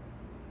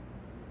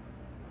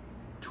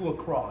to a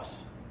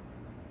cross.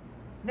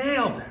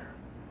 Nailed there.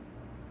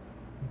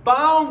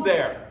 Bound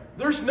there.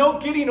 There's no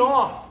getting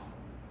off.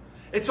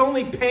 It's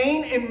only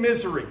pain and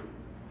misery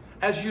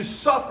as you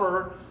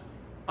suffer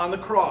on the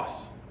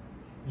cross.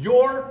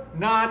 You're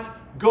not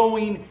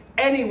going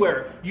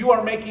anywhere. You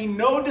are making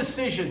no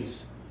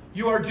decisions.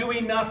 You are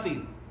doing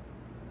nothing.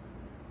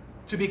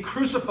 To be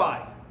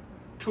crucified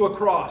to a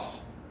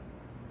cross.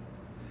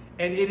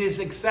 And it is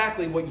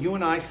exactly what you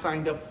and I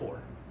signed up for.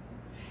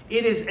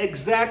 It is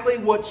exactly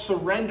what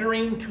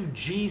surrendering to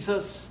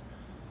Jesus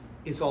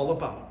is all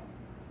about.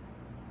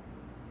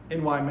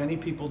 And why many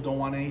people don't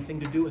want anything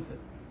to do with it.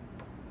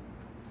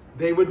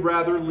 They would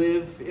rather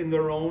live in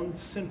their own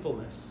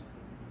sinfulness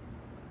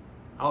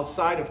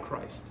outside of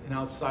Christ and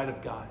outside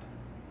of God.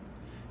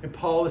 And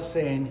Paul is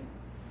saying,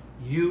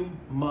 you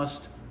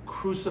must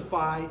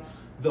crucify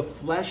the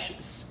flesh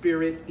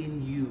spirit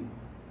in you.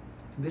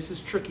 And this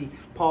is tricky.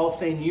 Paul's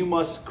saying you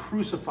must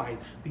crucify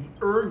the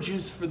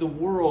urges for the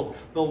world,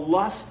 the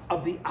lust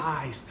of the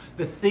eyes,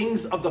 the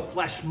things of the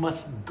flesh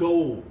must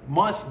go,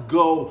 must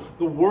go.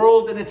 The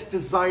world and its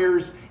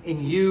desires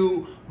in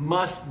you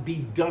must be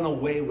done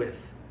away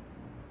with.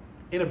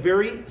 In a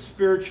very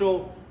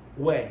spiritual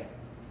way.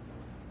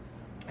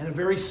 In a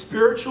very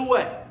spiritual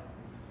way.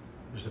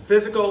 There's a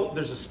physical,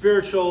 there's a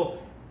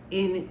spiritual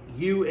in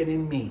you and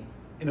in me.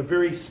 In a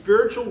very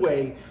spiritual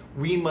way,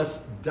 we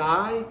must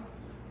die,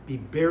 be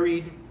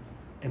buried,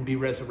 and be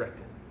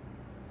resurrected.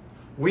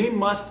 We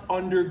must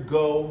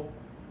undergo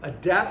a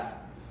death,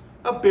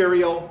 a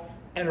burial,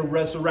 and a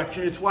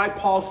resurrection. It's why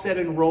Paul said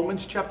in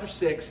Romans chapter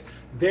 6,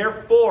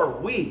 therefore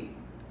we've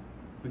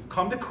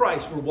come to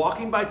Christ, we're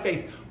walking by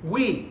faith,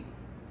 we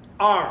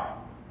are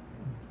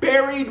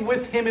buried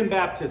with him in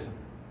baptism.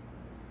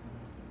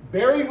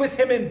 Buried with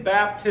him in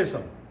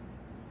baptism.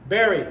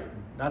 Buried,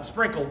 not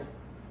sprinkled.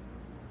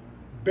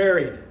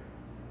 Buried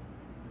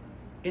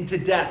into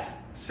death,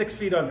 6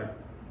 feet under.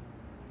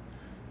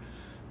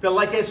 That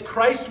like as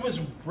Christ was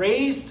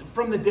raised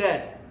from the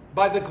dead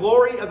by the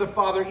glory of the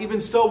Father,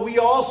 even so we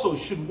also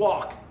should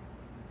walk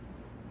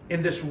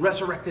in this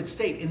resurrected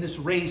state, in this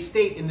raised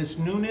state, in this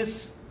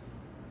newness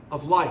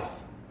of life.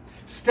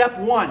 Step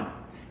one,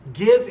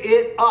 give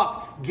it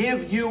up.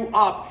 Give you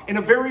up. In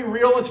a very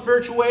real and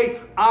spiritual way,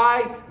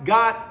 it's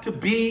got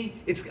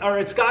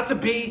to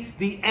be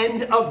the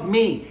end of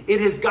me.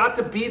 It has got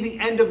to be the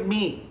end of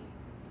me.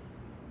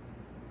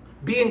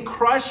 Being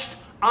crushed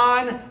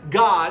on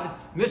God.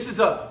 This is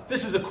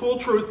a cool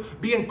truth.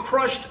 Being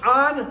crushed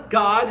on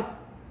God.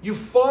 You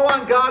fall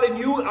on God and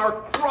you are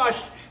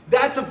crushed.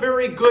 That's a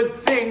very good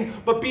thing.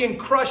 But being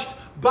crushed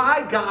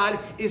by God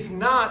is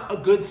not a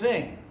good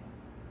thing.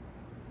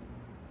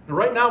 And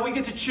right now we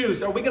get to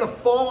choose. Are we going to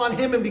fall on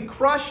him and be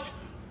crushed?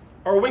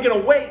 Or are we going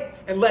to wait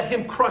and let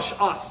him crush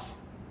us?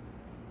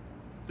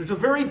 There's a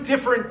very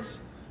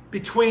difference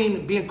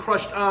between being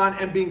crushed on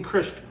and being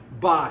crushed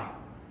by.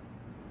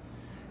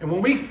 And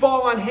when we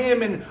fall on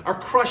him and are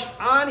crushed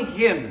on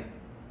him,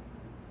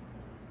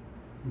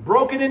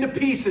 broken into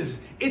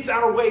pieces, it's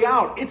our way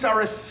out. It's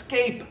our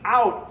escape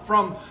out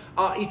from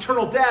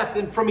eternal death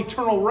and from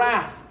eternal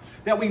wrath.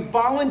 That we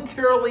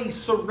voluntarily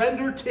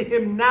surrender to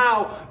him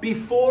now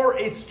before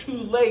it's too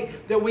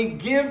late. That we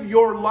give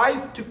your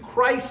life to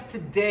Christ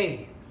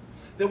today.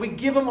 That we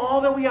give him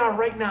all that we are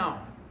right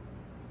now.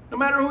 No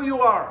matter who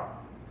you are.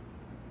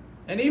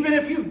 And even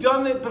if you've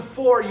done it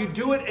before, you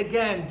do it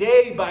again,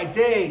 day by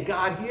day.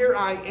 God, here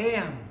I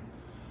am.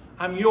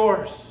 I'm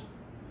yours.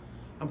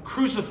 I'm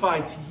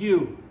crucified to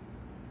you.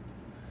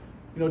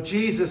 You know,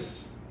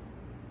 Jesus,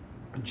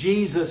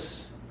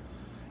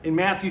 in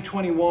Matthew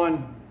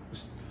 21,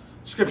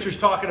 Scripture's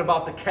talking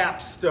about the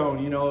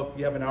capstone. You know, if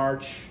you have an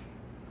arch,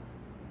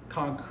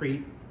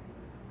 concrete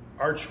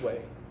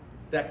archway,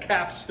 that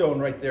capstone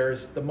right there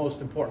is the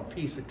most important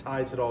piece that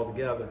ties it all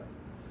together.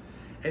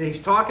 And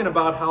he's talking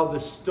about how the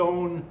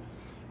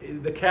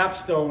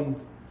capstone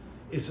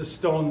is a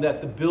stone that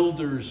the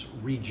builders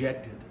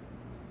rejected.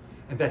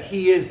 And that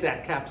he is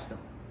that capstone.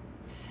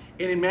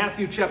 And in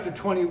Matthew chapter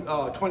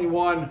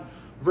 21,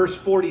 verse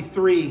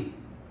 43,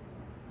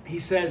 he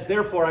says,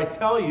 "Therefore I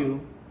tell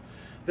you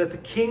that the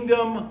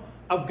kingdom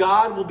of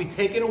God will be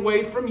taken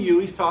away from you."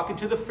 He's talking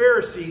to the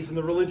Pharisees and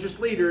the religious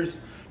leaders.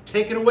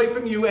 Taken away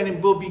from you, and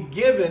it will be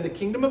given, the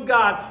kingdom of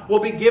God will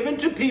be given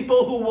to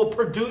people who will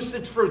produce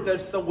its fruit.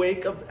 That's the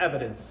wake of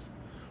evidence.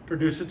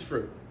 Produce its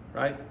fruit,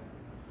 right?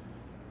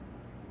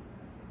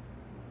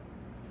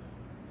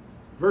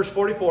 Verse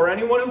 44,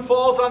 anyone who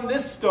falls on the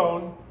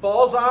stone,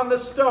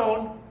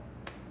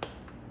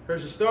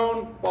 here's a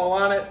stone, fall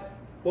on it,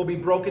 will be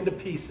broken to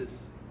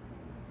pieces.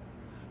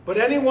 But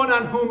anyone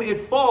on whom it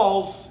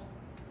falls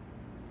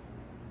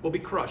will be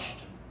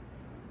crushed.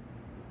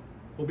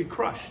 Will be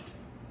crushed.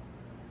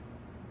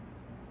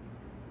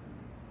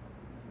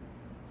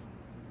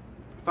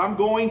 If I'm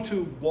going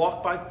to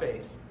walk by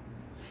faith,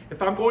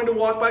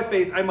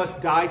 I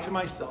must die to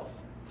myself.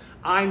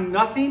 I'm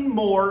nothing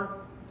more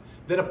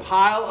than a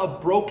pile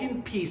of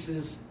broken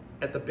pieces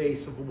at the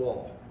base of a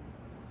wall.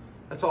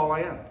 That's all I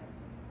am.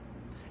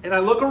 And I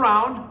look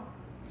around,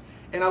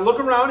 and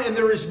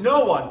there is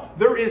no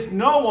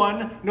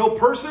one, no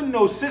person,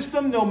 no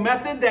system, no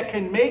method that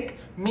can make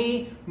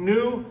me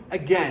new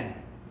again.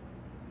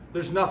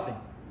 There's nothing.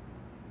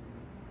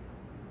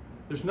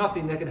 There's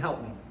nothing that can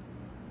help me.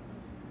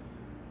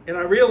 And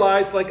I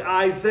realized, like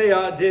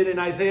Isaiah did in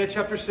Isaiah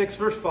chapter 6,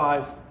 verse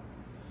 5,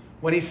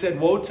 when he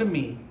said, "Woe to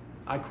me,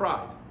 I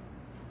cried.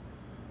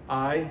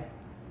 I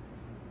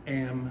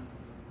am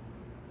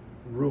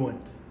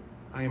ruined.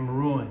 I am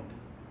ruined.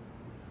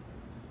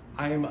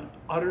 I am an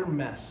utter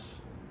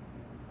mess."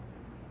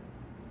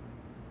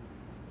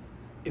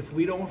 If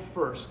we don't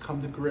first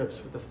come to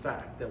grips with the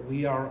fact that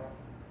we are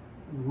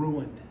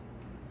ruined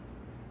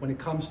when it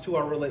comes to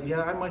our relationship.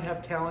 Yeah, I might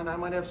have talent. I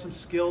might have some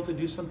skill to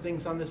do some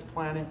things on this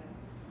planet.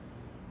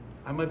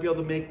 I might be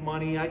able to make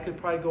money. I could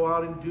probably go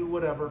out and do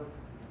whatever.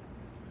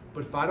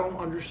 But if I don't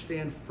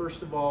understand,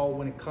 first of all,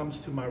 when it comes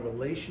to my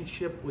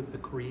relationship with the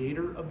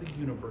creator of the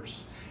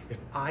universe, if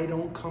I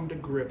don't come to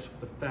grips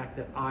with the fact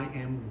that I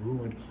am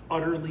ruined,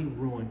 utterly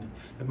ruined,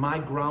 that my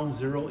ground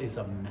zero is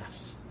a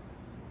mess,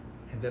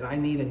 and that I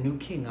need a new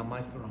king on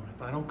my throne,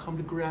 if I don't come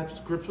to grips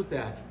with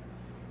that,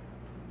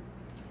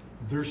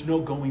 there's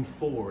no going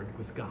forward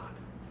with God.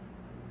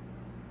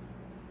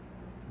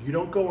 You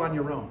don't go on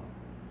your own.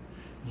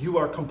 You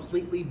are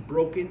completely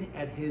broken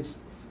at his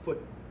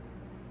foot.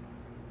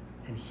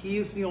 And he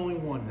is the only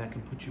one that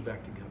can put you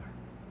back together.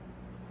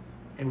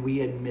 And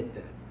we admit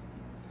that.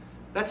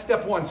 That's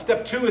step one.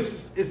 Step two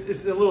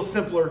is a little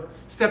simpler.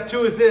 Step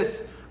two is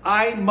this.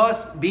 I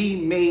must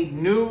be made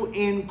new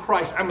in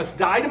Christ. I must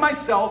die to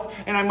myself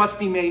and I must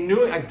be made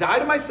new. I die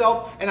to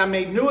myself and I'm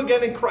made new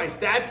again in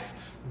Christ.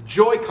 That's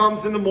joy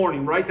comes in the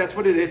morning, right? That's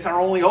what it is. Our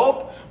only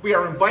hope. We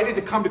are invited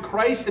to come to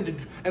Christ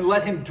and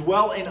let him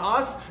dwell in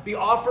us. The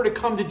offer to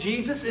come to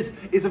Jesus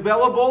is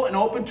available and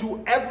open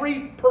to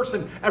every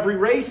person, every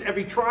race,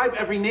 every tribe,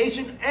 every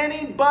nation.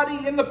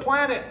 Anybody in the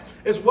planet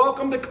is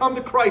welcome to come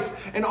to Christ.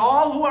 And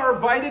all who are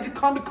invited to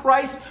come to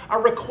Christ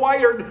are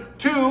required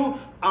to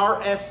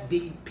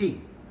RSVP.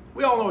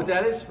 We all know what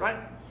that is, right?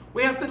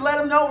 We have to let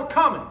them know we're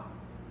coming.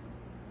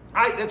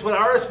 Right? That's what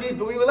RSV,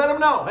 but we would let them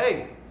know,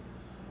 hey,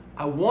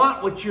 I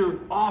want what you're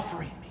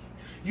offering me.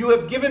 You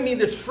have given me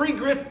this free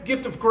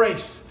gift of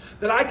grace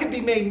that I can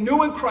be made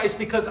new in Christ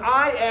because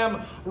I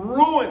am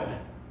ruined.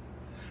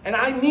 And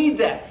I need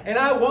that, and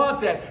I want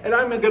that, and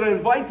I'm going to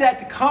invite that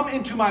to come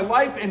into my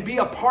life and be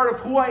a part of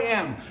who I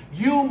am.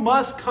 You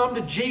must come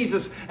to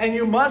Jesus, and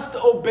you must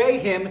obey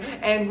him,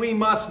 and we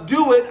must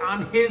do it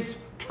on his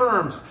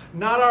terms,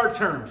 not our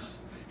terms.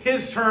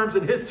 His terms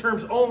and his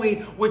terms only,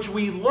 which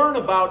we learn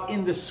about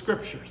in the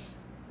scriptures.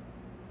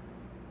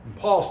 And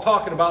Paul's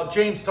talking about,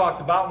 James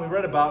talked about, and we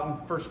read about in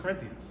 1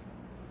 Corinthians,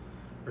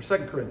 or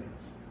 2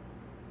 Corinthians.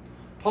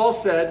 Paul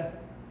said,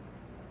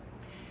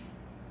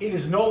 it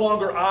is no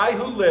longer I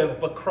who live,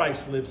 but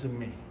Christ lives in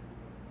me.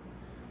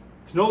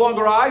 It's no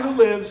longer I who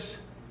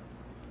lives,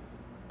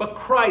 but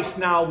Christ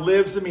now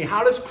lives in me.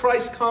 How does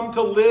Christ come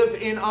to live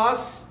in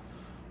us?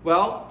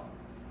 Well,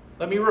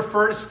 let me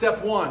refer to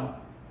step one.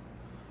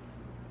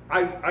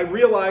 I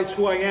realize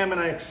who I am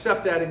and I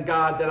accept that in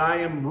God, that I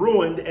am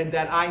ruined and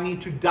that I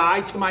need to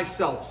die to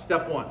myself.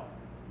 Step one.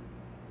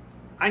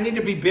 I need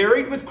to be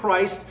buried with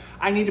Christ.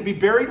 I need to be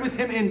buried with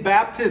him in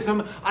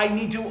baptism. I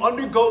need to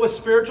undergo a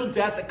spiritual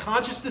death, a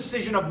conscious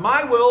decision of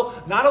my will,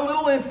 not a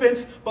little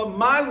infant's, but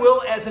my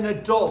will as an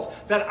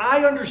adult. That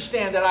I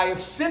understand that I have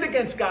sinned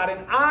against God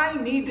and I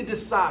need to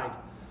decide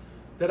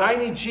that I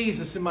need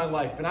Jesus in my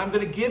life. And I'm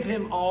going to give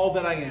him all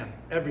that I am,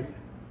 everything.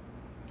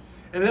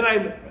 And then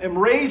I am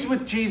raised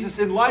with Jesus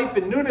in life,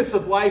 in newness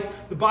of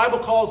life. The Bible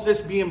calls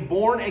this being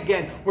born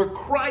again, where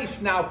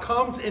Christ now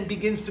comes and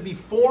begins to be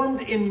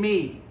formed in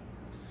me.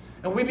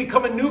 And we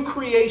become a new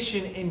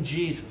creation in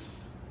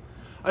Jesus.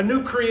 A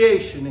new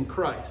creation in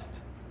Christ.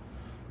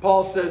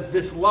 Paul says,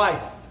 this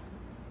life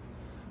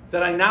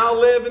that I now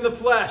live in the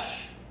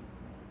flesh,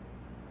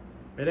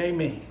 it ain't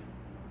me.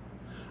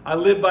 I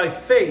live by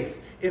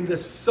faith in the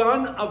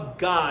Son of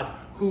God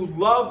who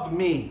loved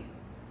me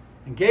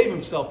and gave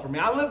himself for me.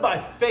 I live by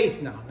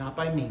faith now, not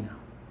by me now.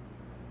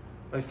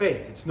 By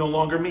faith. It's no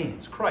longer me.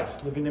 It's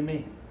Christ living in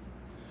me.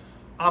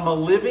 I'm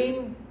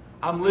living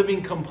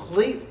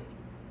completely,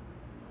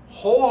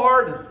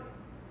 wholeheartedly,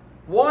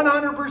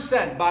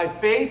 100% by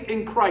faith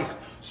in Christ,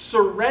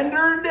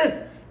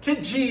 surrendered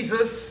to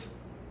Jesus.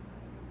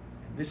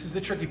 And this is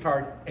the tricky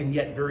part, and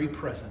yet very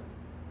present.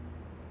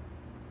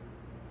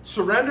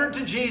 Surrendered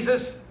to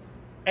Jesus,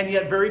 and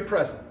yet very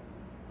present.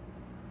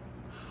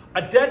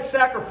 A dead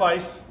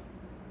sacrifice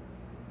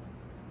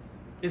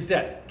is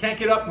dead. Can't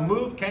get up and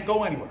move, can't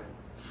go anywhere.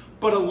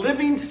 But a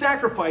living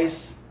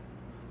sacrifice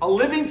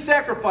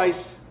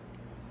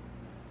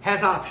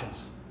has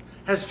options,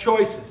 has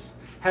choices,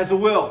 has a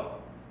will.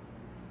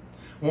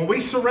 When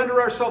we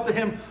surrender ourselves to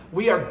him,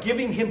 we are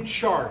giving him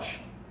charge.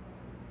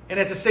 And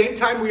at the same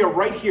time, we are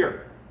right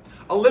here.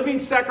 A living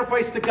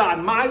sacrifice to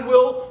God. My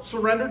will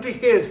surrendered to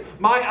his.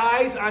 My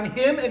eyes on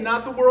him and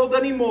not the world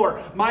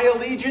anymore. My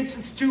allegiance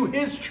is to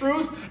his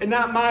truth and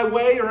not my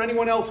way or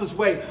anyone else's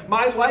way.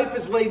 My life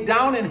is laid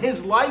down and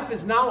his life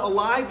is now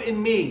alive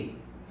in me.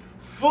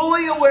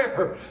 Fully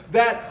aware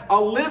that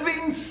a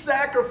living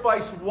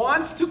sacrifice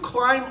wants to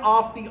climb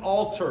off the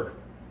altar.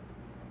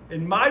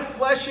 And my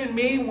flesh in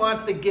me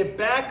wants to get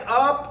back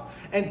up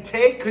and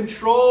take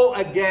control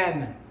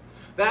again.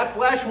 That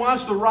flesh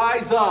wants to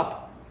rise up.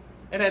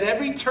 And at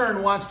every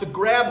turn wants to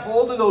grab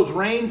hold of those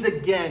reins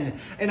again.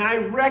 And I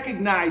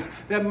recognize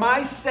that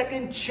my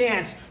second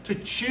chance to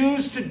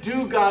choose to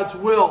do God's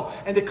will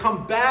and to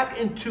come back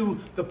into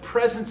the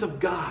presence of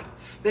God,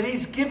 that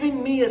he's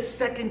giving me a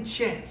second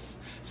chance.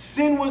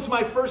 Sin was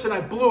my first and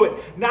I blew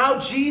it. Now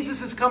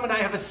Jesus is coming. I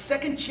have a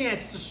second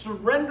chance to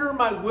surrender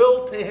my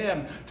will to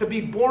him, to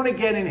be born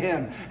again in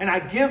him. And I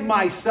give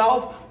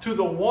myself to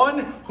the one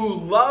who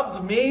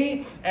loved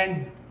me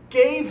and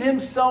gave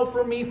himself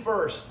for me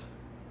first.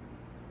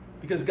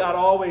 Because God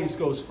always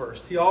goes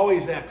first. He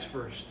always acts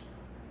first.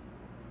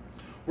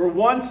 Where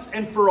once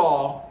and for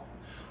all,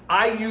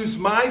 I use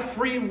my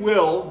free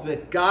will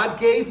that God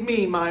gave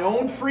me, my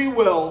own free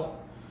will,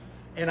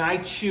 and I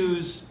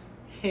choose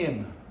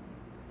him.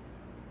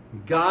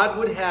 God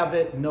would have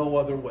it no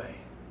other way.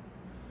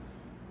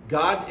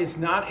 God is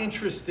not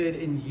interested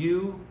in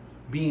you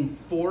being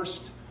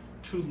forced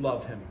to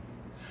love him.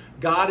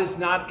 God is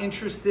not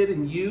interested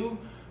in you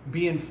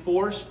being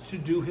forced to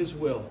do his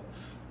will.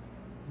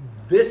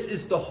 This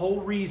is the whole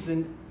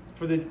reason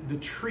for the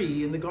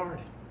tree in the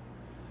garden.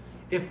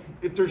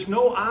 If there's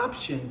no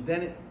option,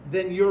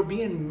 then you're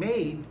being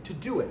made to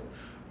do it.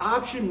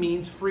 Option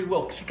means free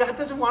will. See, God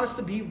doesn't want us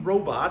to be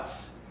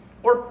robots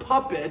or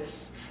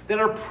puppets that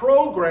are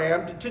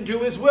programmed to do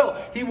his will.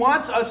 He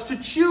wants us to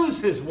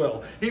choose his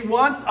will. He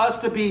wants us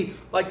to be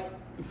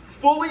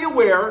fully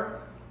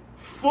aware,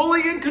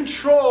 fully in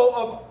control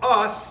of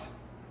us,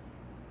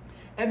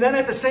 and then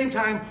at the same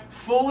time,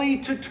 fully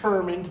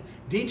determined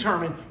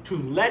to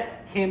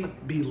let him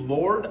be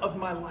Lord of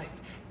my life.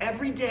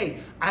 Every day,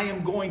 I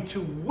am going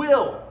to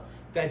will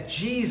that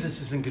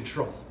Jesus is in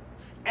control.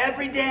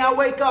 Every day I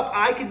wake up,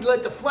 I could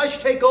let the flesh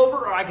take over,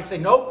 or I could say,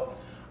 nope,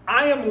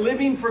 I am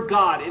living for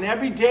God. And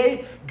every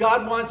day,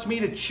 God wants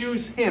me to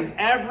choose Him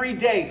every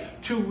day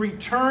to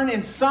return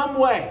in some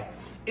way.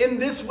 In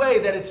this way,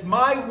 that it's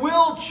my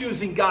will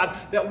choosing God,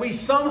 that we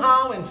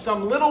somehow in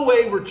some little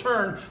way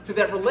return to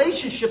that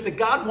relationship that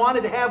God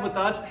wanted to have with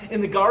us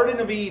in the Garden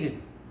of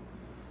Eden,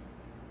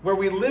 where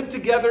we live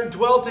together,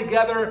 dwell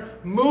together,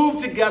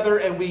 move together,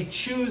 and we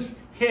choose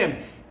Him,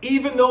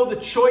 even though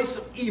the choice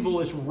of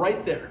evil is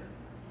right there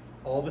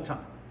all the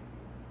time.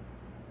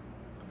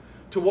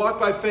 To walk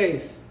by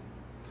faith,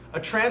 a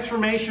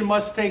transformation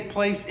must take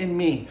place in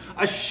me.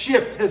 A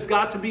shift has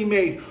got to be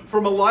made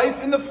from a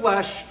life in the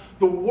flesh,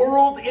 the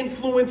world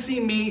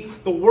influencing me,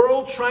 the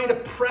world trying to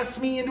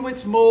press me into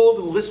its mold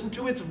and listen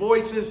to its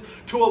voices,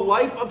 to a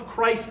life of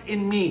Christ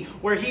in me,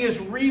 where He is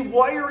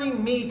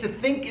rewiring me to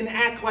think and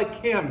act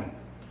like Him,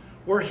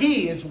 where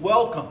He is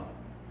welcome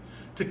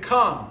to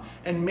come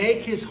and make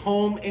His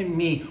home in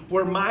me,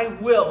 where my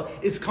will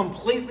is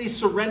completely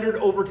surrendered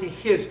over to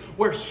His,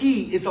 where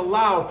He is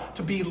allowed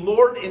to be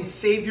Lord and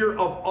Savior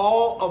of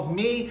all of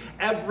me,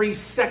 every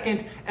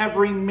second,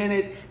 every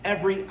minute,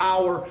 every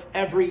hour,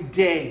 every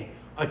day.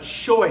 A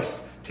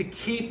choice to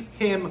keep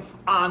Him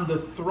on the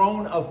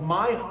throne of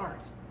my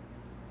heart,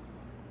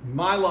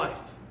 my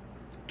life,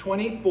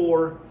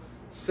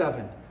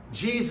 24/7.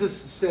 Jesus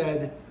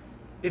said,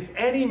 if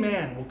any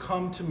man will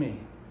come to me,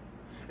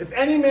 if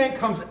any man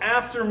comes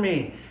after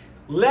me,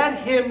 let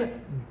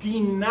him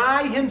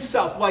deny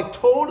himself, like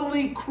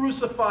totally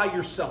crucify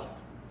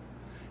yourself.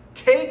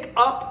 Take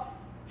up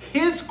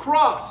his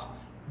cross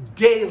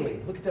daily.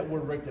 Look at that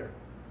word right there.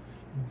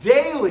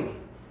 Daily,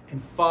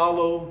 and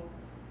follow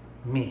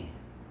me.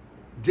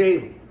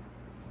 Daily.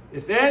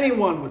 If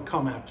anyone would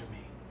come after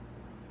me,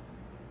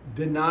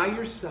 deny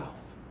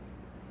yourself.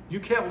 You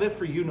can't live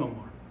for you no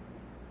more.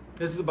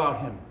 This is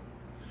about Him.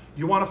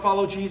 You want to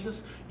follow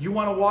Jesus? You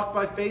want to walk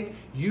by faith?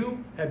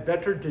 You had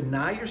better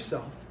deny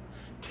yourself,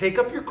 take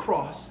up your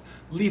cross,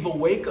 leave a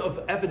wake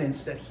of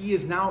evidence that He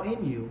is now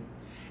in you,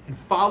 and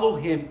follow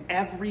Him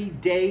every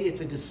day. It's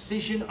a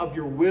decision of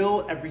your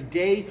will every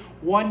day.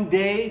 One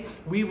day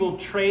we will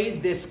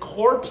trade this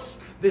corpse,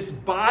 this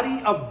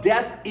body of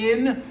death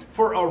in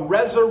for a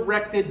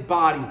resurrected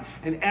body.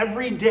 And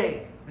every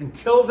day,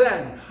 until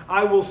then,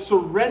 I will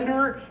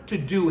surrender to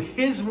do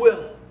His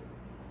will.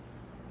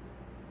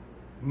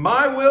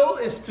 My will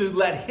is to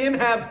let Him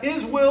have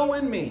His will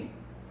in me.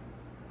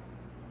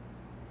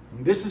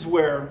 And this is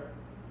where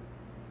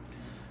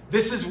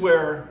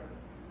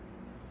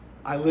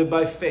I live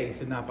by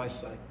faith and not by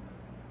sight.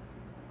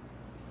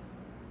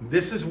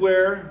 This is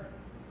where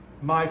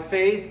my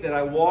faith, that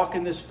I walk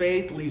in this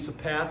faith, leaves a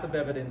path of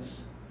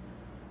evidence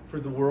for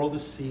the world to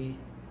see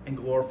and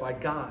glorify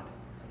God.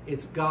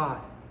 It's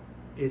God.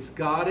 It's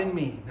God in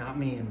me, not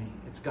me in me.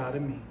 It's God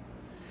in me.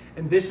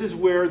 And this is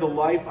where the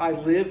life I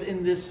live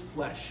in this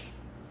flesh,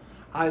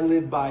 I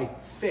live by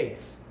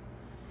faith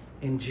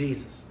in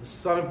Jesus, the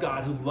Son of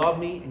God, who loved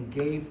me and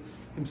gave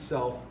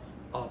Himself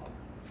up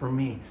for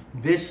me.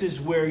 This is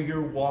where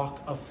your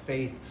walk of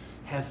faith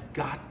has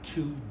got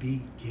to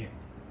begin.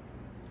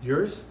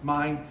 Yours,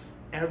 mine,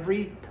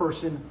 every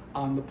person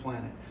on the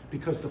planet.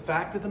 Because the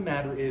fact of the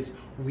matter is,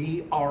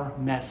 we are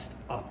messed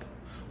up.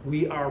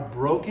 We are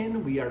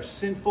broken, we are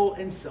sinful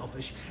and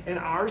selfish, and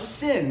our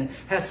sin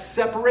has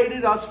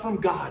separated us from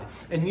God.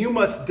 And you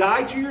must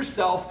die to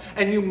yourself,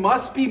 and you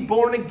must be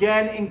born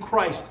again in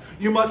Christ.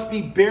 You must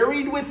be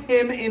buried with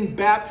Him in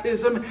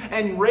baptism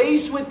and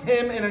raised with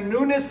Him in a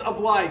newness of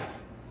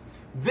life.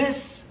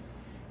 This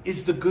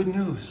is the good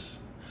news.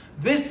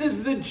 This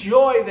is the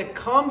joy that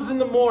comes in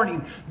the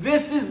morning.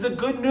 This is the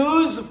good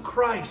news of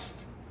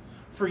Christ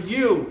for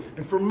you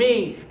and for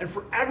me and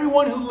for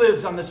everyone who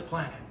lives on this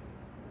planet.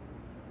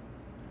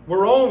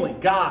 Where only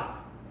God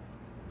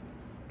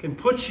can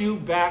put you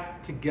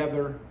back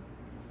together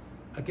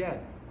again.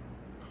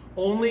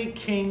 Only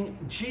King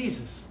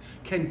Jesus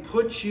can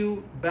put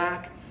you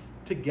back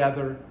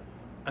together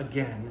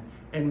again.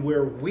 And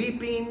where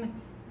weeping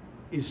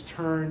is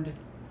turned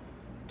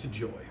to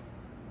joy.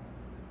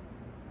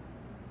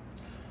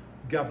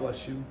 God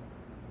bless you.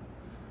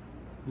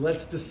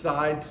 Let's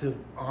decide to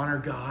honor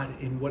God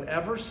in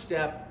whatever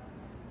step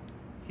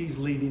He's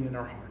leading in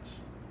our hearts.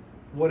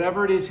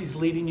 Whatever it is He's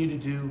leading you to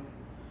do,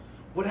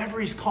 whatever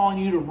He's calling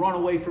you to run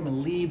away from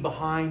and leave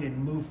behind and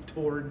move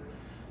toward,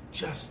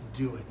 just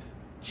do it.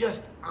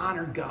 Just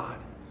honor God.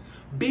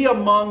 Be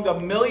among the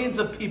millions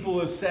of people who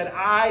have said,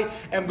 I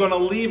am going to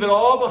leave it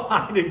all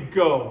behind and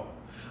go.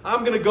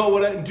 I'm going to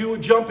go and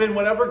jump in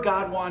whatever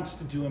God wants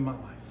to do in my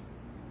life.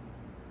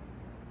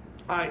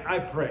 I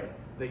pray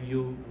that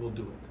you will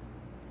do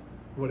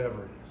it,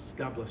 whatever it is.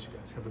 God bless you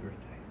guys. Have a great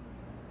day.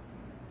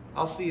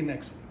 I'll see you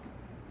next week.